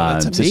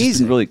 That's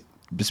amazing. So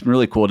it's been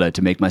really cool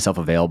to make myself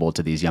available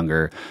to these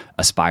younger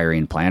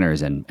aspiring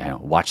planners and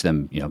watch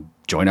them,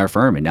 join our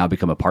firm and now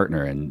become a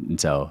partner. And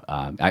so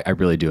I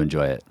really do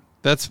enjoy it.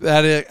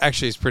 That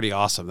actually is pretty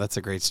awesome. That's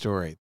a great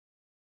story.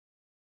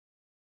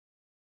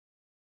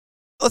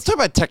 Let's talk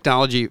about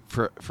technology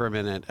for a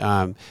minute.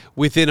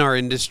 Within our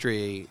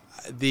industry,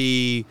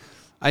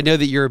 I know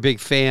that you're a big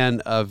fan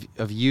of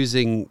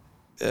using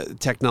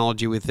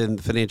technology within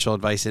the financial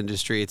advice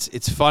industry.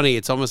 It's funny.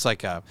 It's almost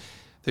like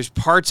there's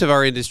parts of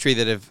our industry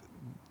that have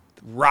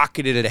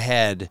rocketed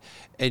ahead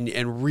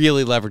and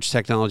really leveraged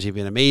technology,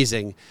 been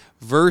amazing,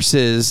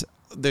 versus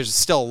there's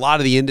still a lot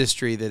of the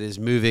industry that is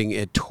moving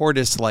at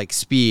tortoise-like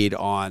speed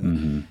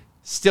on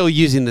still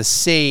using the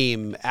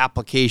same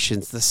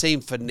applications, the same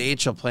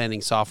financial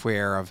planning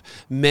software of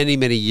many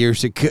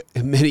years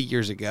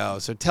ago.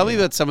 So tell me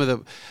about some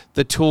of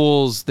the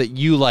tools that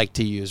you like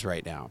to use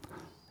right now.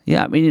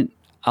 Yeah, I mean,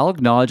 I'll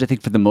acknowledge, I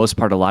think for the most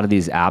part, a lot of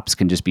these apps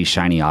can just be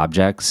shiny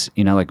objects.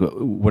 Like,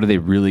 what are they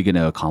really going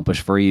to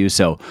accomplish for you?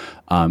 So,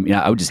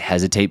 I would just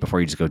hesitate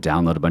before you just go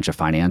download a bunch of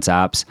finance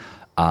apps.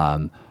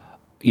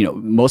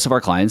 Most of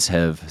our clients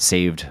have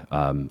saved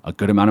a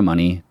good amount of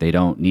money. They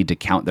don't need to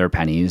count their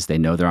pennies. They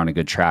know they're on a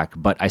good track.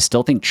 But I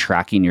still think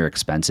tracking your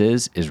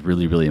expenses is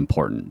really, really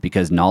important,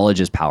 because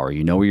knowledge is power.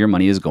 You know where your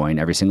money is going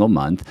every single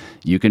month.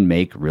 You can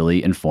make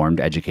really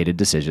informed, educated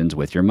decisions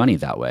with your money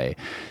that way.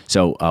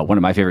 So one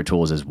of my favorite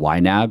tools is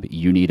YNAB.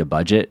 You Need a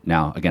Budget.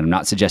 Now, again, I'm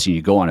not suggesting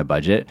you go on a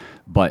budget,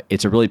 but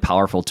it's a really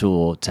powerful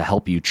tool to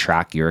help you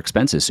track your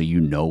expenses so you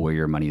know where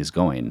your money is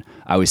going.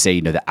 I always say,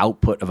 the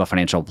output of a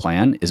financial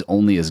plan is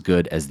only as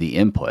good as the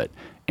input.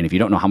 And if you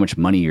don't know how much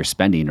money you're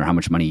spending or how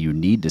much money you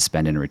need to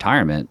spend in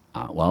retirement,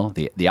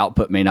 the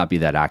output may not be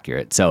that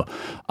accurate. So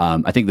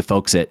I think the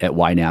folks at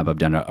YNAB have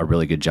done a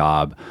really good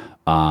job.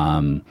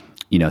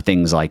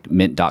 Things like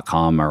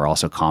mint.com are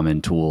also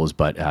common tools,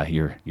 but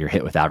you're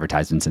hit with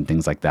advertisements and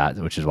things like that,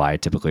 which is why I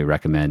typically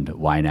recommend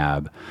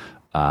YNAB.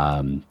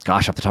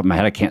 Gosh, off the top of my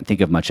head, I can't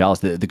think of much else.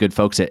 The good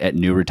folks at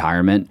New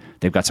Retirement,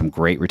 they've got some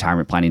great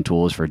retirement planning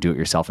tools for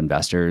do-it-yourself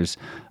investors.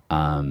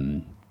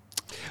 So,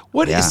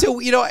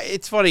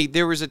 it's funny.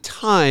 There was a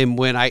time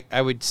when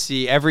I would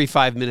see every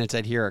 5 minutes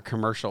I'd hear a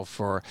commercial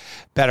for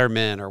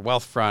Betterment or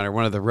Wealthfront or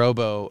one of the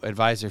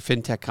robo-advisor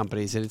fintech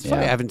companies. And it's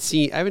funny, I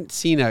haven't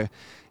seen a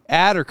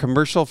ad or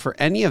commercial for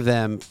any of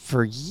them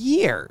for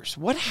years.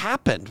 What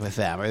happened with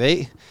them?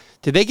 Did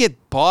they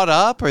get bought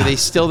up? Are they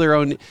still their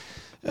own?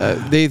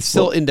 They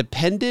still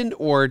independent,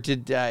 or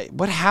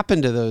what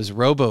happened to those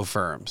robo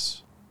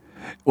firms?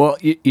 Well,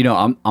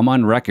 I'm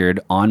on record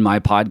on my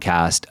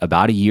podcast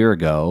about a year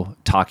ago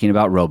talking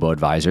about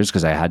robo-advisors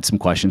because I had some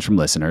questions from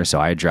listeners. So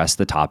I addressed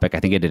the topic. I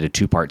think I did a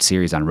 2-part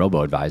series on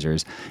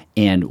robo-advisors.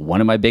 And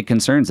one of my big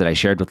concerns that I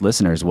shared with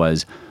listeners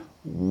was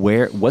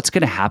what's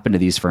going to happen to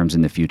these firms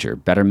in the future?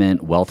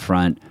 Betterment,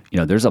 Wealthfront,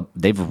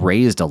 they've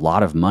raised a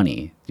lot of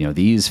money.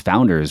 These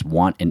founders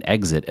want an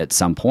exit at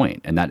some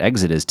point, and that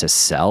exit is to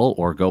sell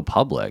or go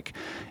public.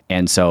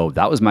 And so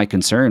that was my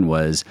concern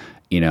was,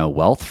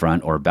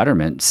 Wealthfront or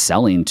Betterment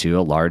selling to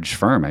a large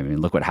firm. I mean,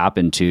 look what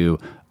happened to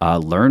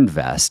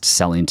LearnVest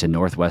selling to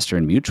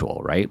Northwestern Mutual,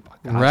 right?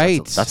 Gosh,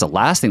 right. That's the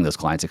last thing those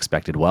clients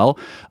expected. Well,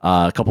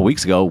 a couple of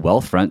weeks ago,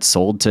 Wealthfront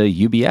sold to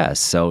UBS.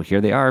 So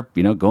here they are,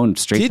 going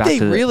straight back to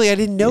Did they really? I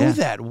didn't know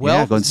that.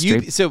 Going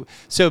straight.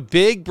 So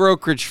big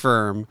brokerage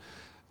firm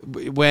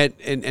went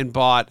and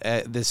bought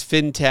this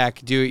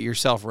fintech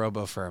do-it-yourself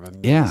robo firm.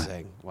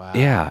 Amazing. Yeah. Wow.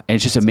 Yeah. And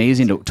it's just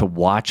amazing to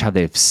watch how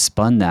they've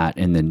spun that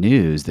in the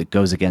news that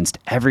goes against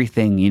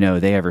everything,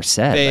 they ever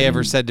said.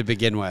 Ever said to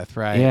begin with,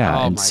 right? Yeah.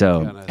 Oh, and my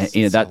so,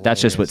 goodness.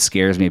 that's just what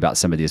scares me about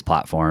some of these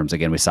platforms.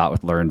 Again, we saw it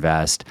with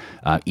LearnVest,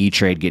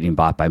 E-Trade getting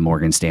bought by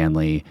Morgan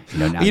Stanley.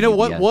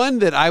 One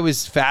that I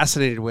was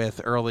fascinated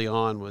with early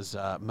on was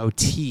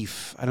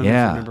Motif. I don't know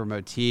if you remember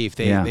Motif.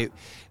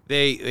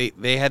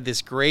 They had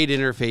this great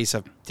interface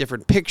of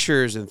different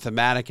pictures and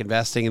thematic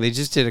investing, and they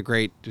just did a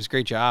great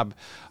job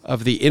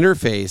of the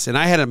interface. And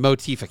I had a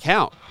Motif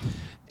account,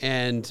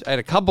 and I had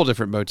a couple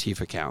different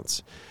Motif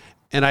accounts,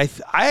 and I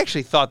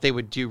actually thought they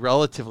would do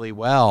relatively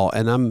well.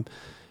 And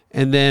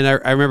then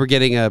I remember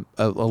getting a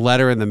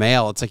letter in the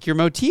mail. It's like, your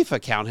Motif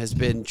account has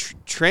been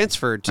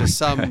transferred to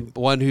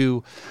someone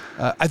who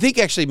I think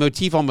actually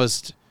Motif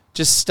almost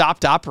just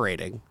stopped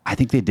operating. I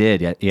think they did.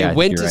 Yeah. It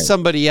went to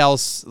somebody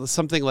else,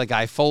 something like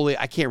iFolio.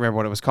 I can't remember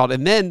what it was called.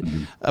 And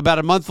then about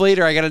a month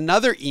later, I got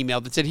another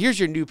email that said, here's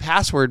your new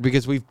password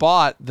because we've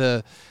bought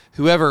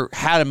whoever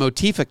had a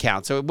Motif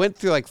account. So it went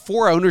through like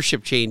 4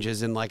 ownership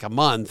changes in like a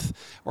month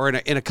or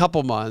in a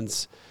couple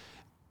months.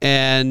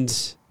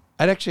 And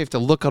I'd actually have to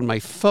look on my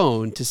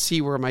phone to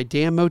see where my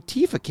damn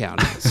Motif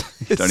account is.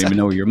 Don't even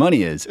know where your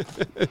money is.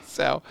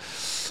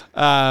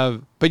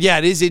 But yeah,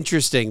 it is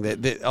interesting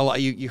that a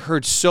lot, you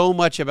heard so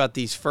much about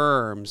these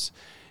firms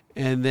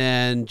and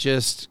then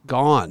just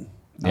gone.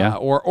 Yeah.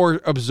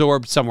 Or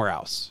absorbed somewhere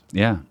else.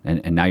 Yeah.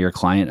 And now you're a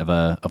client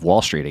of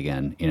Wall Street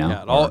again,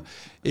 Yeah,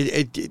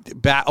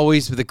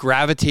 always the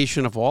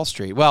gravitation of Wall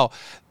Street. Well,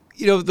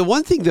 the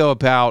one thing though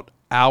about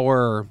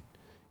our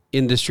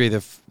industry,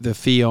 the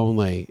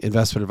fee-only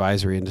investment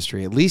advisory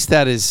industry, at least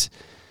that is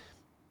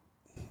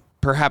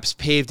perhaps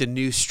paved a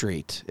new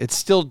street. It's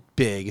still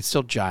big. It's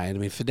still giant.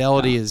 I mean,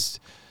 Fidelity is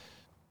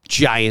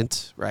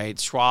giant, right?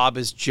 Schwab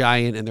is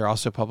giant, and they're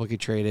also publicly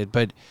traded.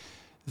 But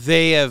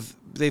they've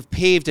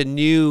paved a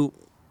new,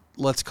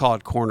 let's call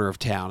it, corner of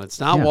town. It's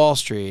not Wall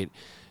Street.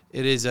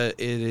 It's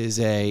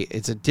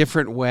a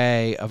different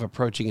way of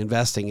approaching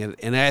investing,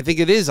 and I think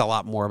it is a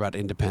lot more about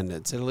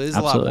independence. It is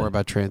a lot more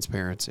about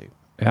transparency.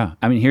 Yeah.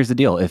 I mean, here's the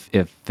deal. If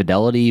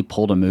Fidelity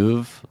pulled a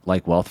move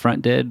like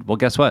Wealthfront did, well,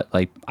 guess what?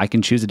 Like, I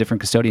can choose a different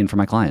custodian for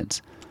my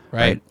clients.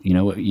 Right.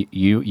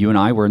 You and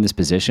I were in this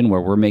position where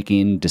we're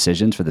making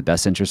decisions for the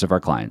best interest of our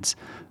clients.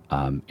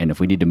 And if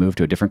we need to move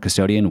to a different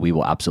custodian, we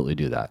will absolutely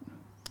do that.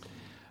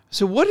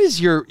 So what is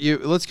your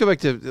let's go back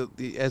to,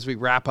 as we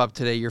wrap up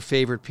today, your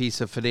favorite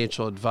piece of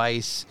financial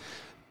advice,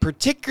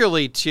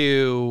 particularly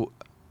to,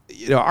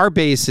 our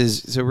base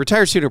is, so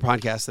Retire Sooner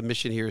podcast, the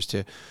mission here is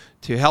to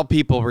help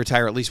people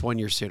retire at least 1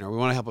 year sooner. We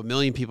want to help 1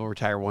 million people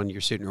retire 1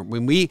 year sooner.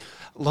 When we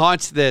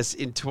launched this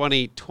in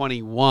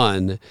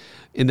 2021,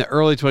 in the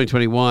early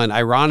 2021,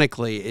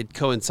 ironically, it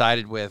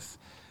coincided with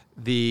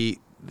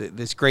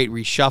this great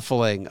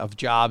reshuffling of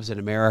jobs in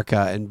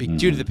America, and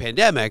due to the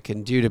pandemic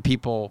and due to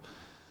people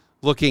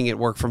looking at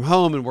work from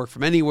home and work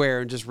from anywhere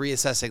and just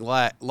reassessing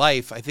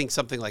life, I think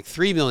something like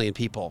 3 million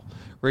people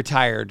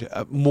retired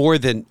more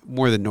than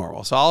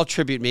normal. So I'll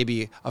attribute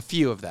maybe a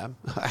few of them,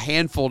 a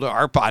handful, to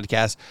our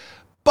podcast,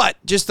 but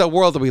just the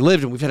world that we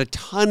lived in. We've had a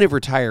ton of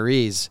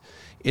retirees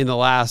in the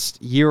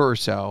last year or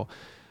so.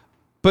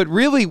 But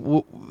really,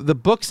 the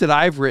books that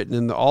I've written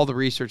and all the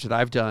research that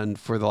I've done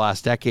for the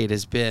last decade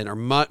has been, or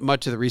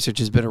much of the research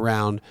has been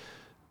around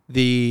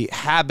the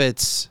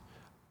habits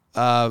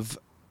of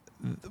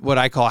what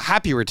I call a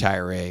happy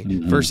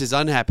retiree versus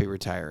unhappy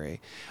retiree.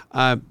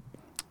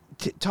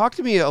 Talk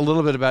to me a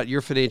little bit about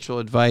your financial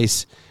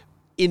advice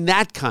in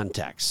that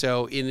context.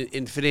 So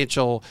in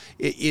financial,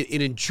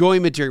 in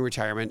enjoyment during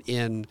retirement,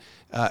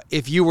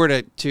 if you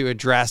were to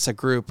address a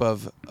group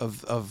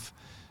of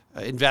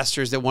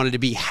investors that wanted to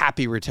be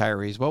happy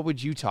retirees, what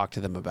would you talk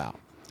to them about?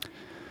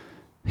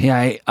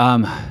 Yeah.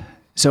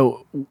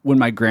 So when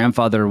my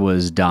grandfather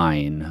was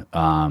dying,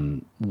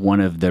 one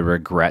of the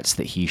regrets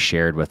that he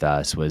shared with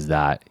us was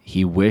that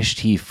he wished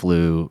he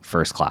flew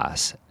first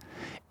class.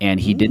 And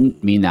he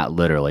didn't mean that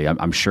literally.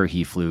 I'm sure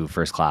he flew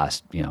first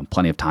class,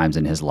 plenty of times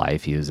in his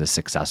life. He was a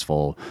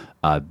successful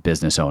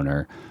business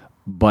owner.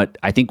 But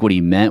I think what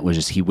he meant was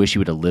just he wished he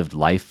would have lived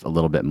life a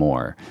little bit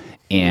more.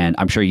 And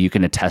I'm sure you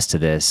can attest to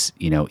this,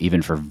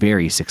 even for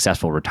very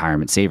successful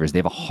retirement savers, they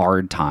have a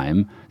hard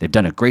time. They've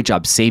done a great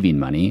job saving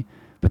money,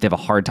 but they have a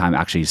hard time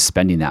actually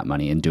spending that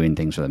money and doing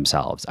things for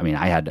themselves. I mean,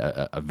 I had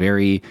a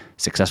very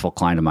successful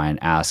client of mine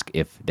ask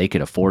if they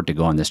could afford to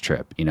go on this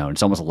trip.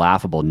 It's almost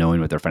laughable knowing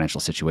what their financial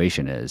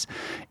situation is.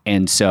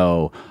 And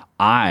so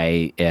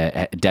I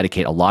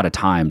dedicate a lot of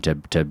time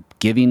to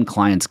giving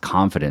clients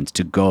confidence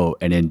to go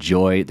and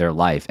enjoy their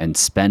life and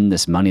spend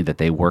this money that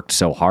they worked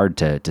so hard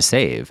to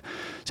save.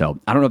 So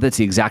I don't know if that's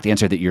the exact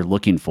answer that you're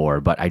looking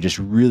for, but I just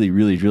really,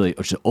 really, really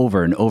just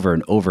over and over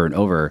and over and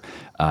over,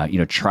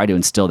 try to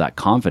instill that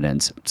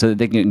confidence so that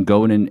they can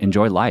go and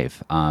enjoy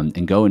life,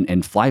 and go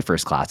and fly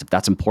first class if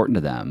that's important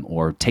to them,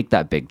 or take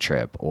that big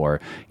trip, or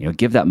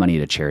give that money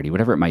to charity,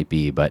 whatever it might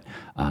be. But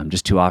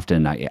just too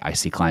often I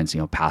see clients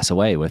pass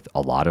away with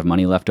a lot of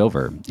money left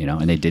over,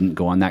 and they didn't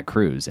go on that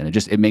cruise, and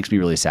it makes me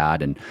really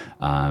sad. And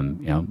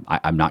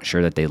I'm not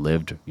sure that they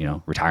lived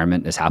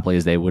retirement as happily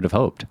as they would have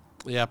hoped.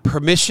 Yeah,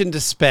 permission to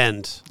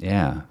spend.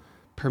 Yeah.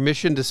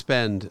 Permission to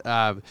spend.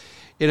 And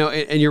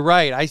you're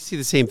right. I see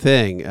the same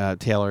thing,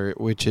 Taylor,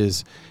 which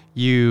is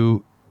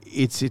it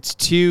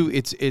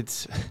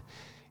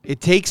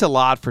takes a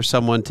lot for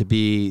someone to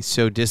be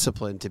so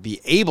disciplined to be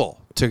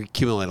able to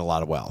accumulate a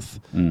lot of wealth.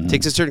 Mm-hmm. It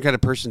takes a certain kind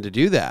of person to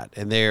do that.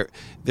 And they're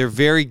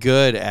very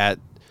good at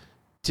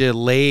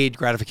delayed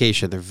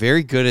gratification. They're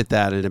very good at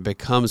that, and it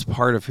becomes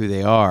part of who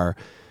they are.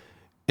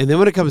 And then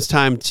when it comes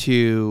time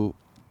to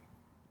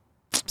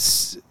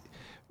see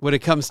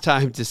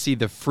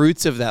the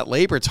fruits of that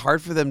labor, it's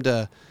hard for them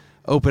to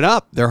open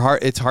up.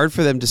 It's hard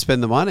for them to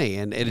spend the money,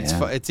 and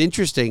it's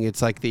interesting.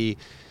 It's like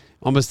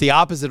almost the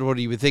opposite of what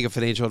you would think a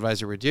financial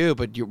advisor would do.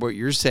 But what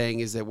you're saying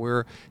is that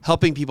we're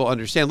helping people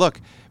understand. Look,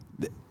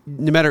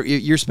 no matter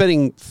you're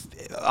spending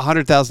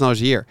 $100,000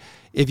 a year.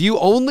 If you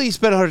only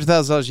spend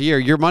 $100,000 a year,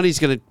 your money's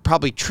going to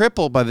probably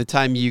triple by the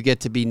time you get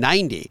to be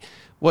 90.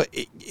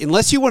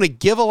 Unless you want to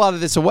give a lot of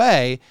this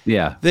away,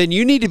 then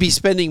you need to be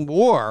spending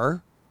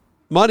more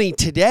money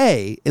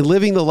today and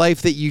living the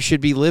life that you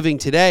should be living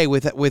today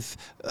with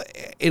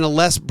in a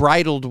less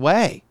bridled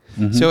way.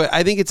 Mm-hmm. So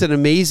I think it's an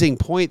amazing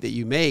point that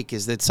you make,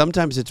 is that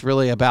sometimes it's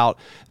really about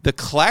the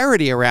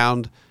clarity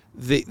around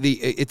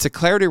it's a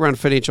clarity around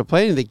financial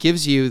planning that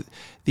gives you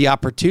the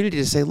opportunity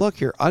to say, look,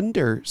 you're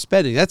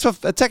underspending.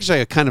 That's actually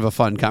a kind of a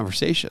fun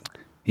conversation.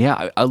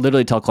 Yeah, I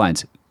literally tell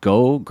clients,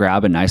 go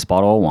grab a nice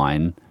bottle of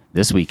wine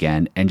this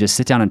weekend and just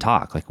sit down and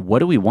talk. Like, what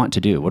do we want to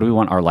do? What do we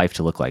want our life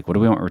to look like? What do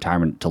we want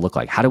retirement to look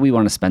like? How do we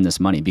want to spend this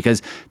money?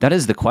 Because that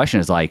is the question,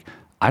 is like,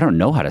 I don't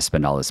know how to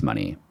spend all this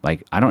money.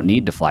 Like, I don't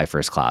need to fly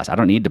first class. I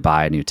don't need to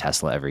buy a new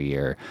Tesla every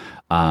year.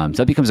 So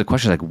it becomes a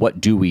question like,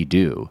 what do we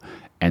do?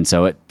 And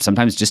so it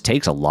sometimes just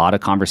takes a lot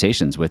of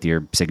conversations with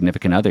your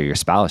significant other, your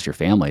spouse, your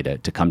family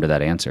to come to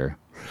that answer.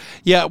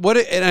 Yeah,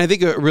 and I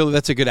think really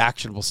that's a good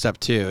actionable step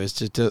too, is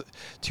to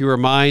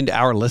remind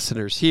our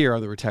listeners here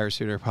on the Retire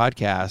Sooner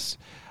podcast.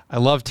 I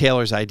love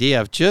Taylor's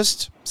idea of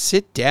just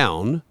sit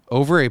down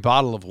over a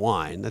bottle of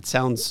wine. That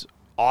sounds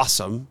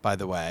awesome, by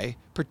the way,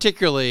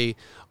 particularly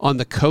on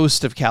the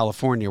coast of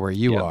California where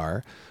you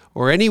are,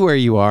 or anywhere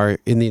you are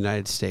in the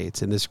United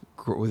States, in this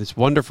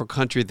wonderful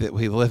country that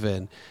we live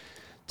in.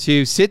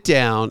 To sit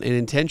down and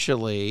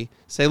intentionally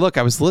say, look,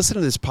 I was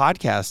listening to this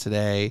podcast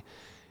today,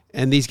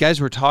 and these guys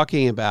were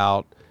talking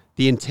about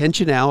the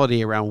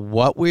intentionality around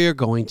what we are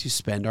going to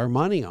spend our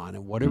money on,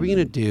 and what are we going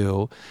to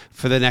do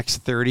for the next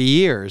 30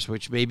 years,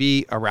 which may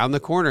be around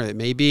the corner. It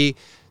may be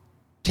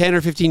 10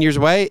 or 15 years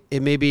away.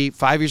 It may be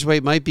 5 years away.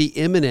 It might be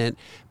imminent.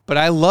 But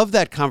I love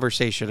that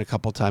conversation a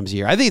couple times a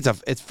year. I think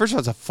it's first of all,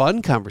 it's a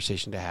fun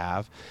conversation to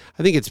have.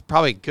 I think it's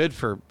probably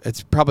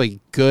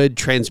good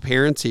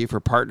transparency for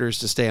partners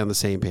to stay on the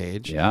same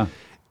page. Yeah.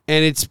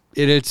 And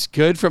it's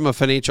good from a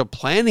financial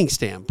planning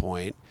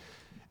standpoint.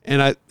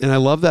 And I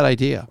love that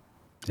idea.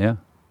 Yeah.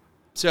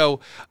 So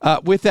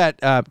with that,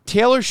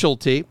 Taylor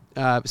Schulte,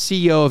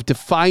 CEO of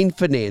Define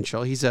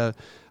Financial, he's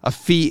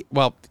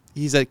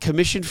he's a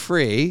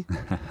commission-free,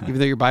 even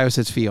though your bio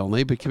says fee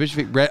only, but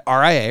commission-free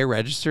RIA,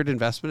 Registered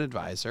Investment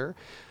Advisor,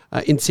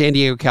 in San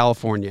Diego,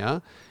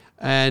 California.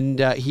 And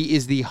he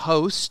is the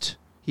host.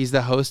 He's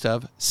the host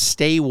of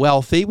Stay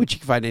Wealthy, which you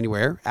can find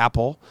anywhere,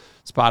 Apple,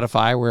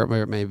 Spotify,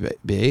 wherever it may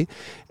be.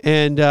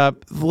 And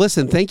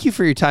listen, thank you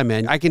for your time,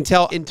 man. I can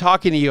tell in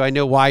talking to you, I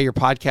know why your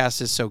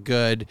podcast is so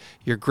good.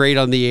 You're great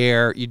on the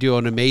air. You do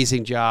an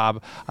amazing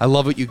job. I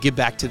love what you give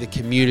back to the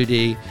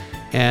community.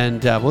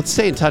 And let's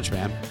stay in touch,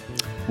 man.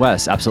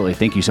 Wes, absolutely.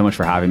 Thank you so much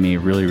for having me.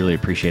 Really, really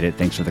appreciate it.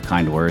 Thanks for the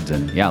kind words.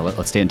 And yeah,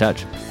 let's stay in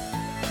touch.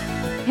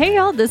 Hey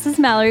y'all, this is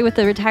Mallory with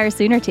the Retire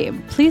Sooner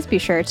team. Please be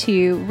sure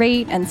to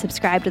rate and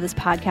subscribe to this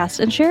podcast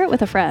and share it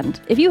with a friend.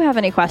 If you have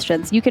any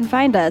questions, you can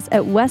find us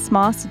at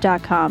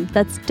wesmoss.com.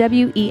 That's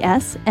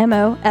WESMOSS.com.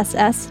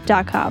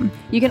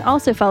 You can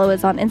also follow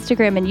us on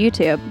Instagram and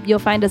YouTube. You'll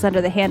find us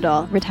under the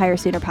handle Retire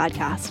Sooner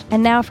Podcast.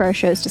 And now for our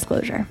show's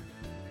disclosure.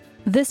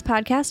 This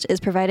podcast is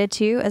provided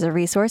to you as a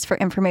resource for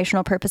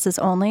informational purposes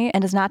only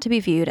and is not to be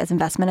viewed as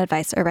investment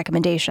advice or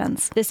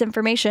recommendations. This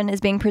information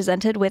is being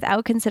presented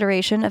without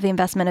consideration of the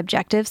investment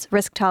objectives,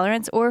 risk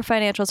tolerance, or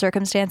financial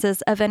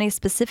circumstances of any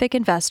specific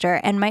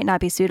investor and might not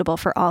be suitable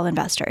for all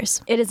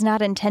investors. It is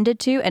not intended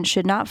to and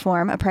should not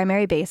form a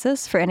primary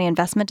basis for any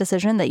investment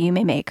decision that you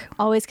may make.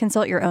 Always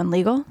consult your own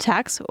legal,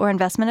 tax, or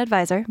investment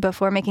advisor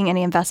before making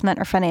any investment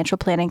or financial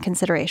planning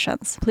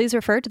considerations. Please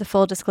refer to the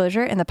full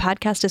disclosure in the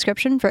podcast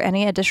description for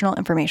any additional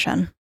information.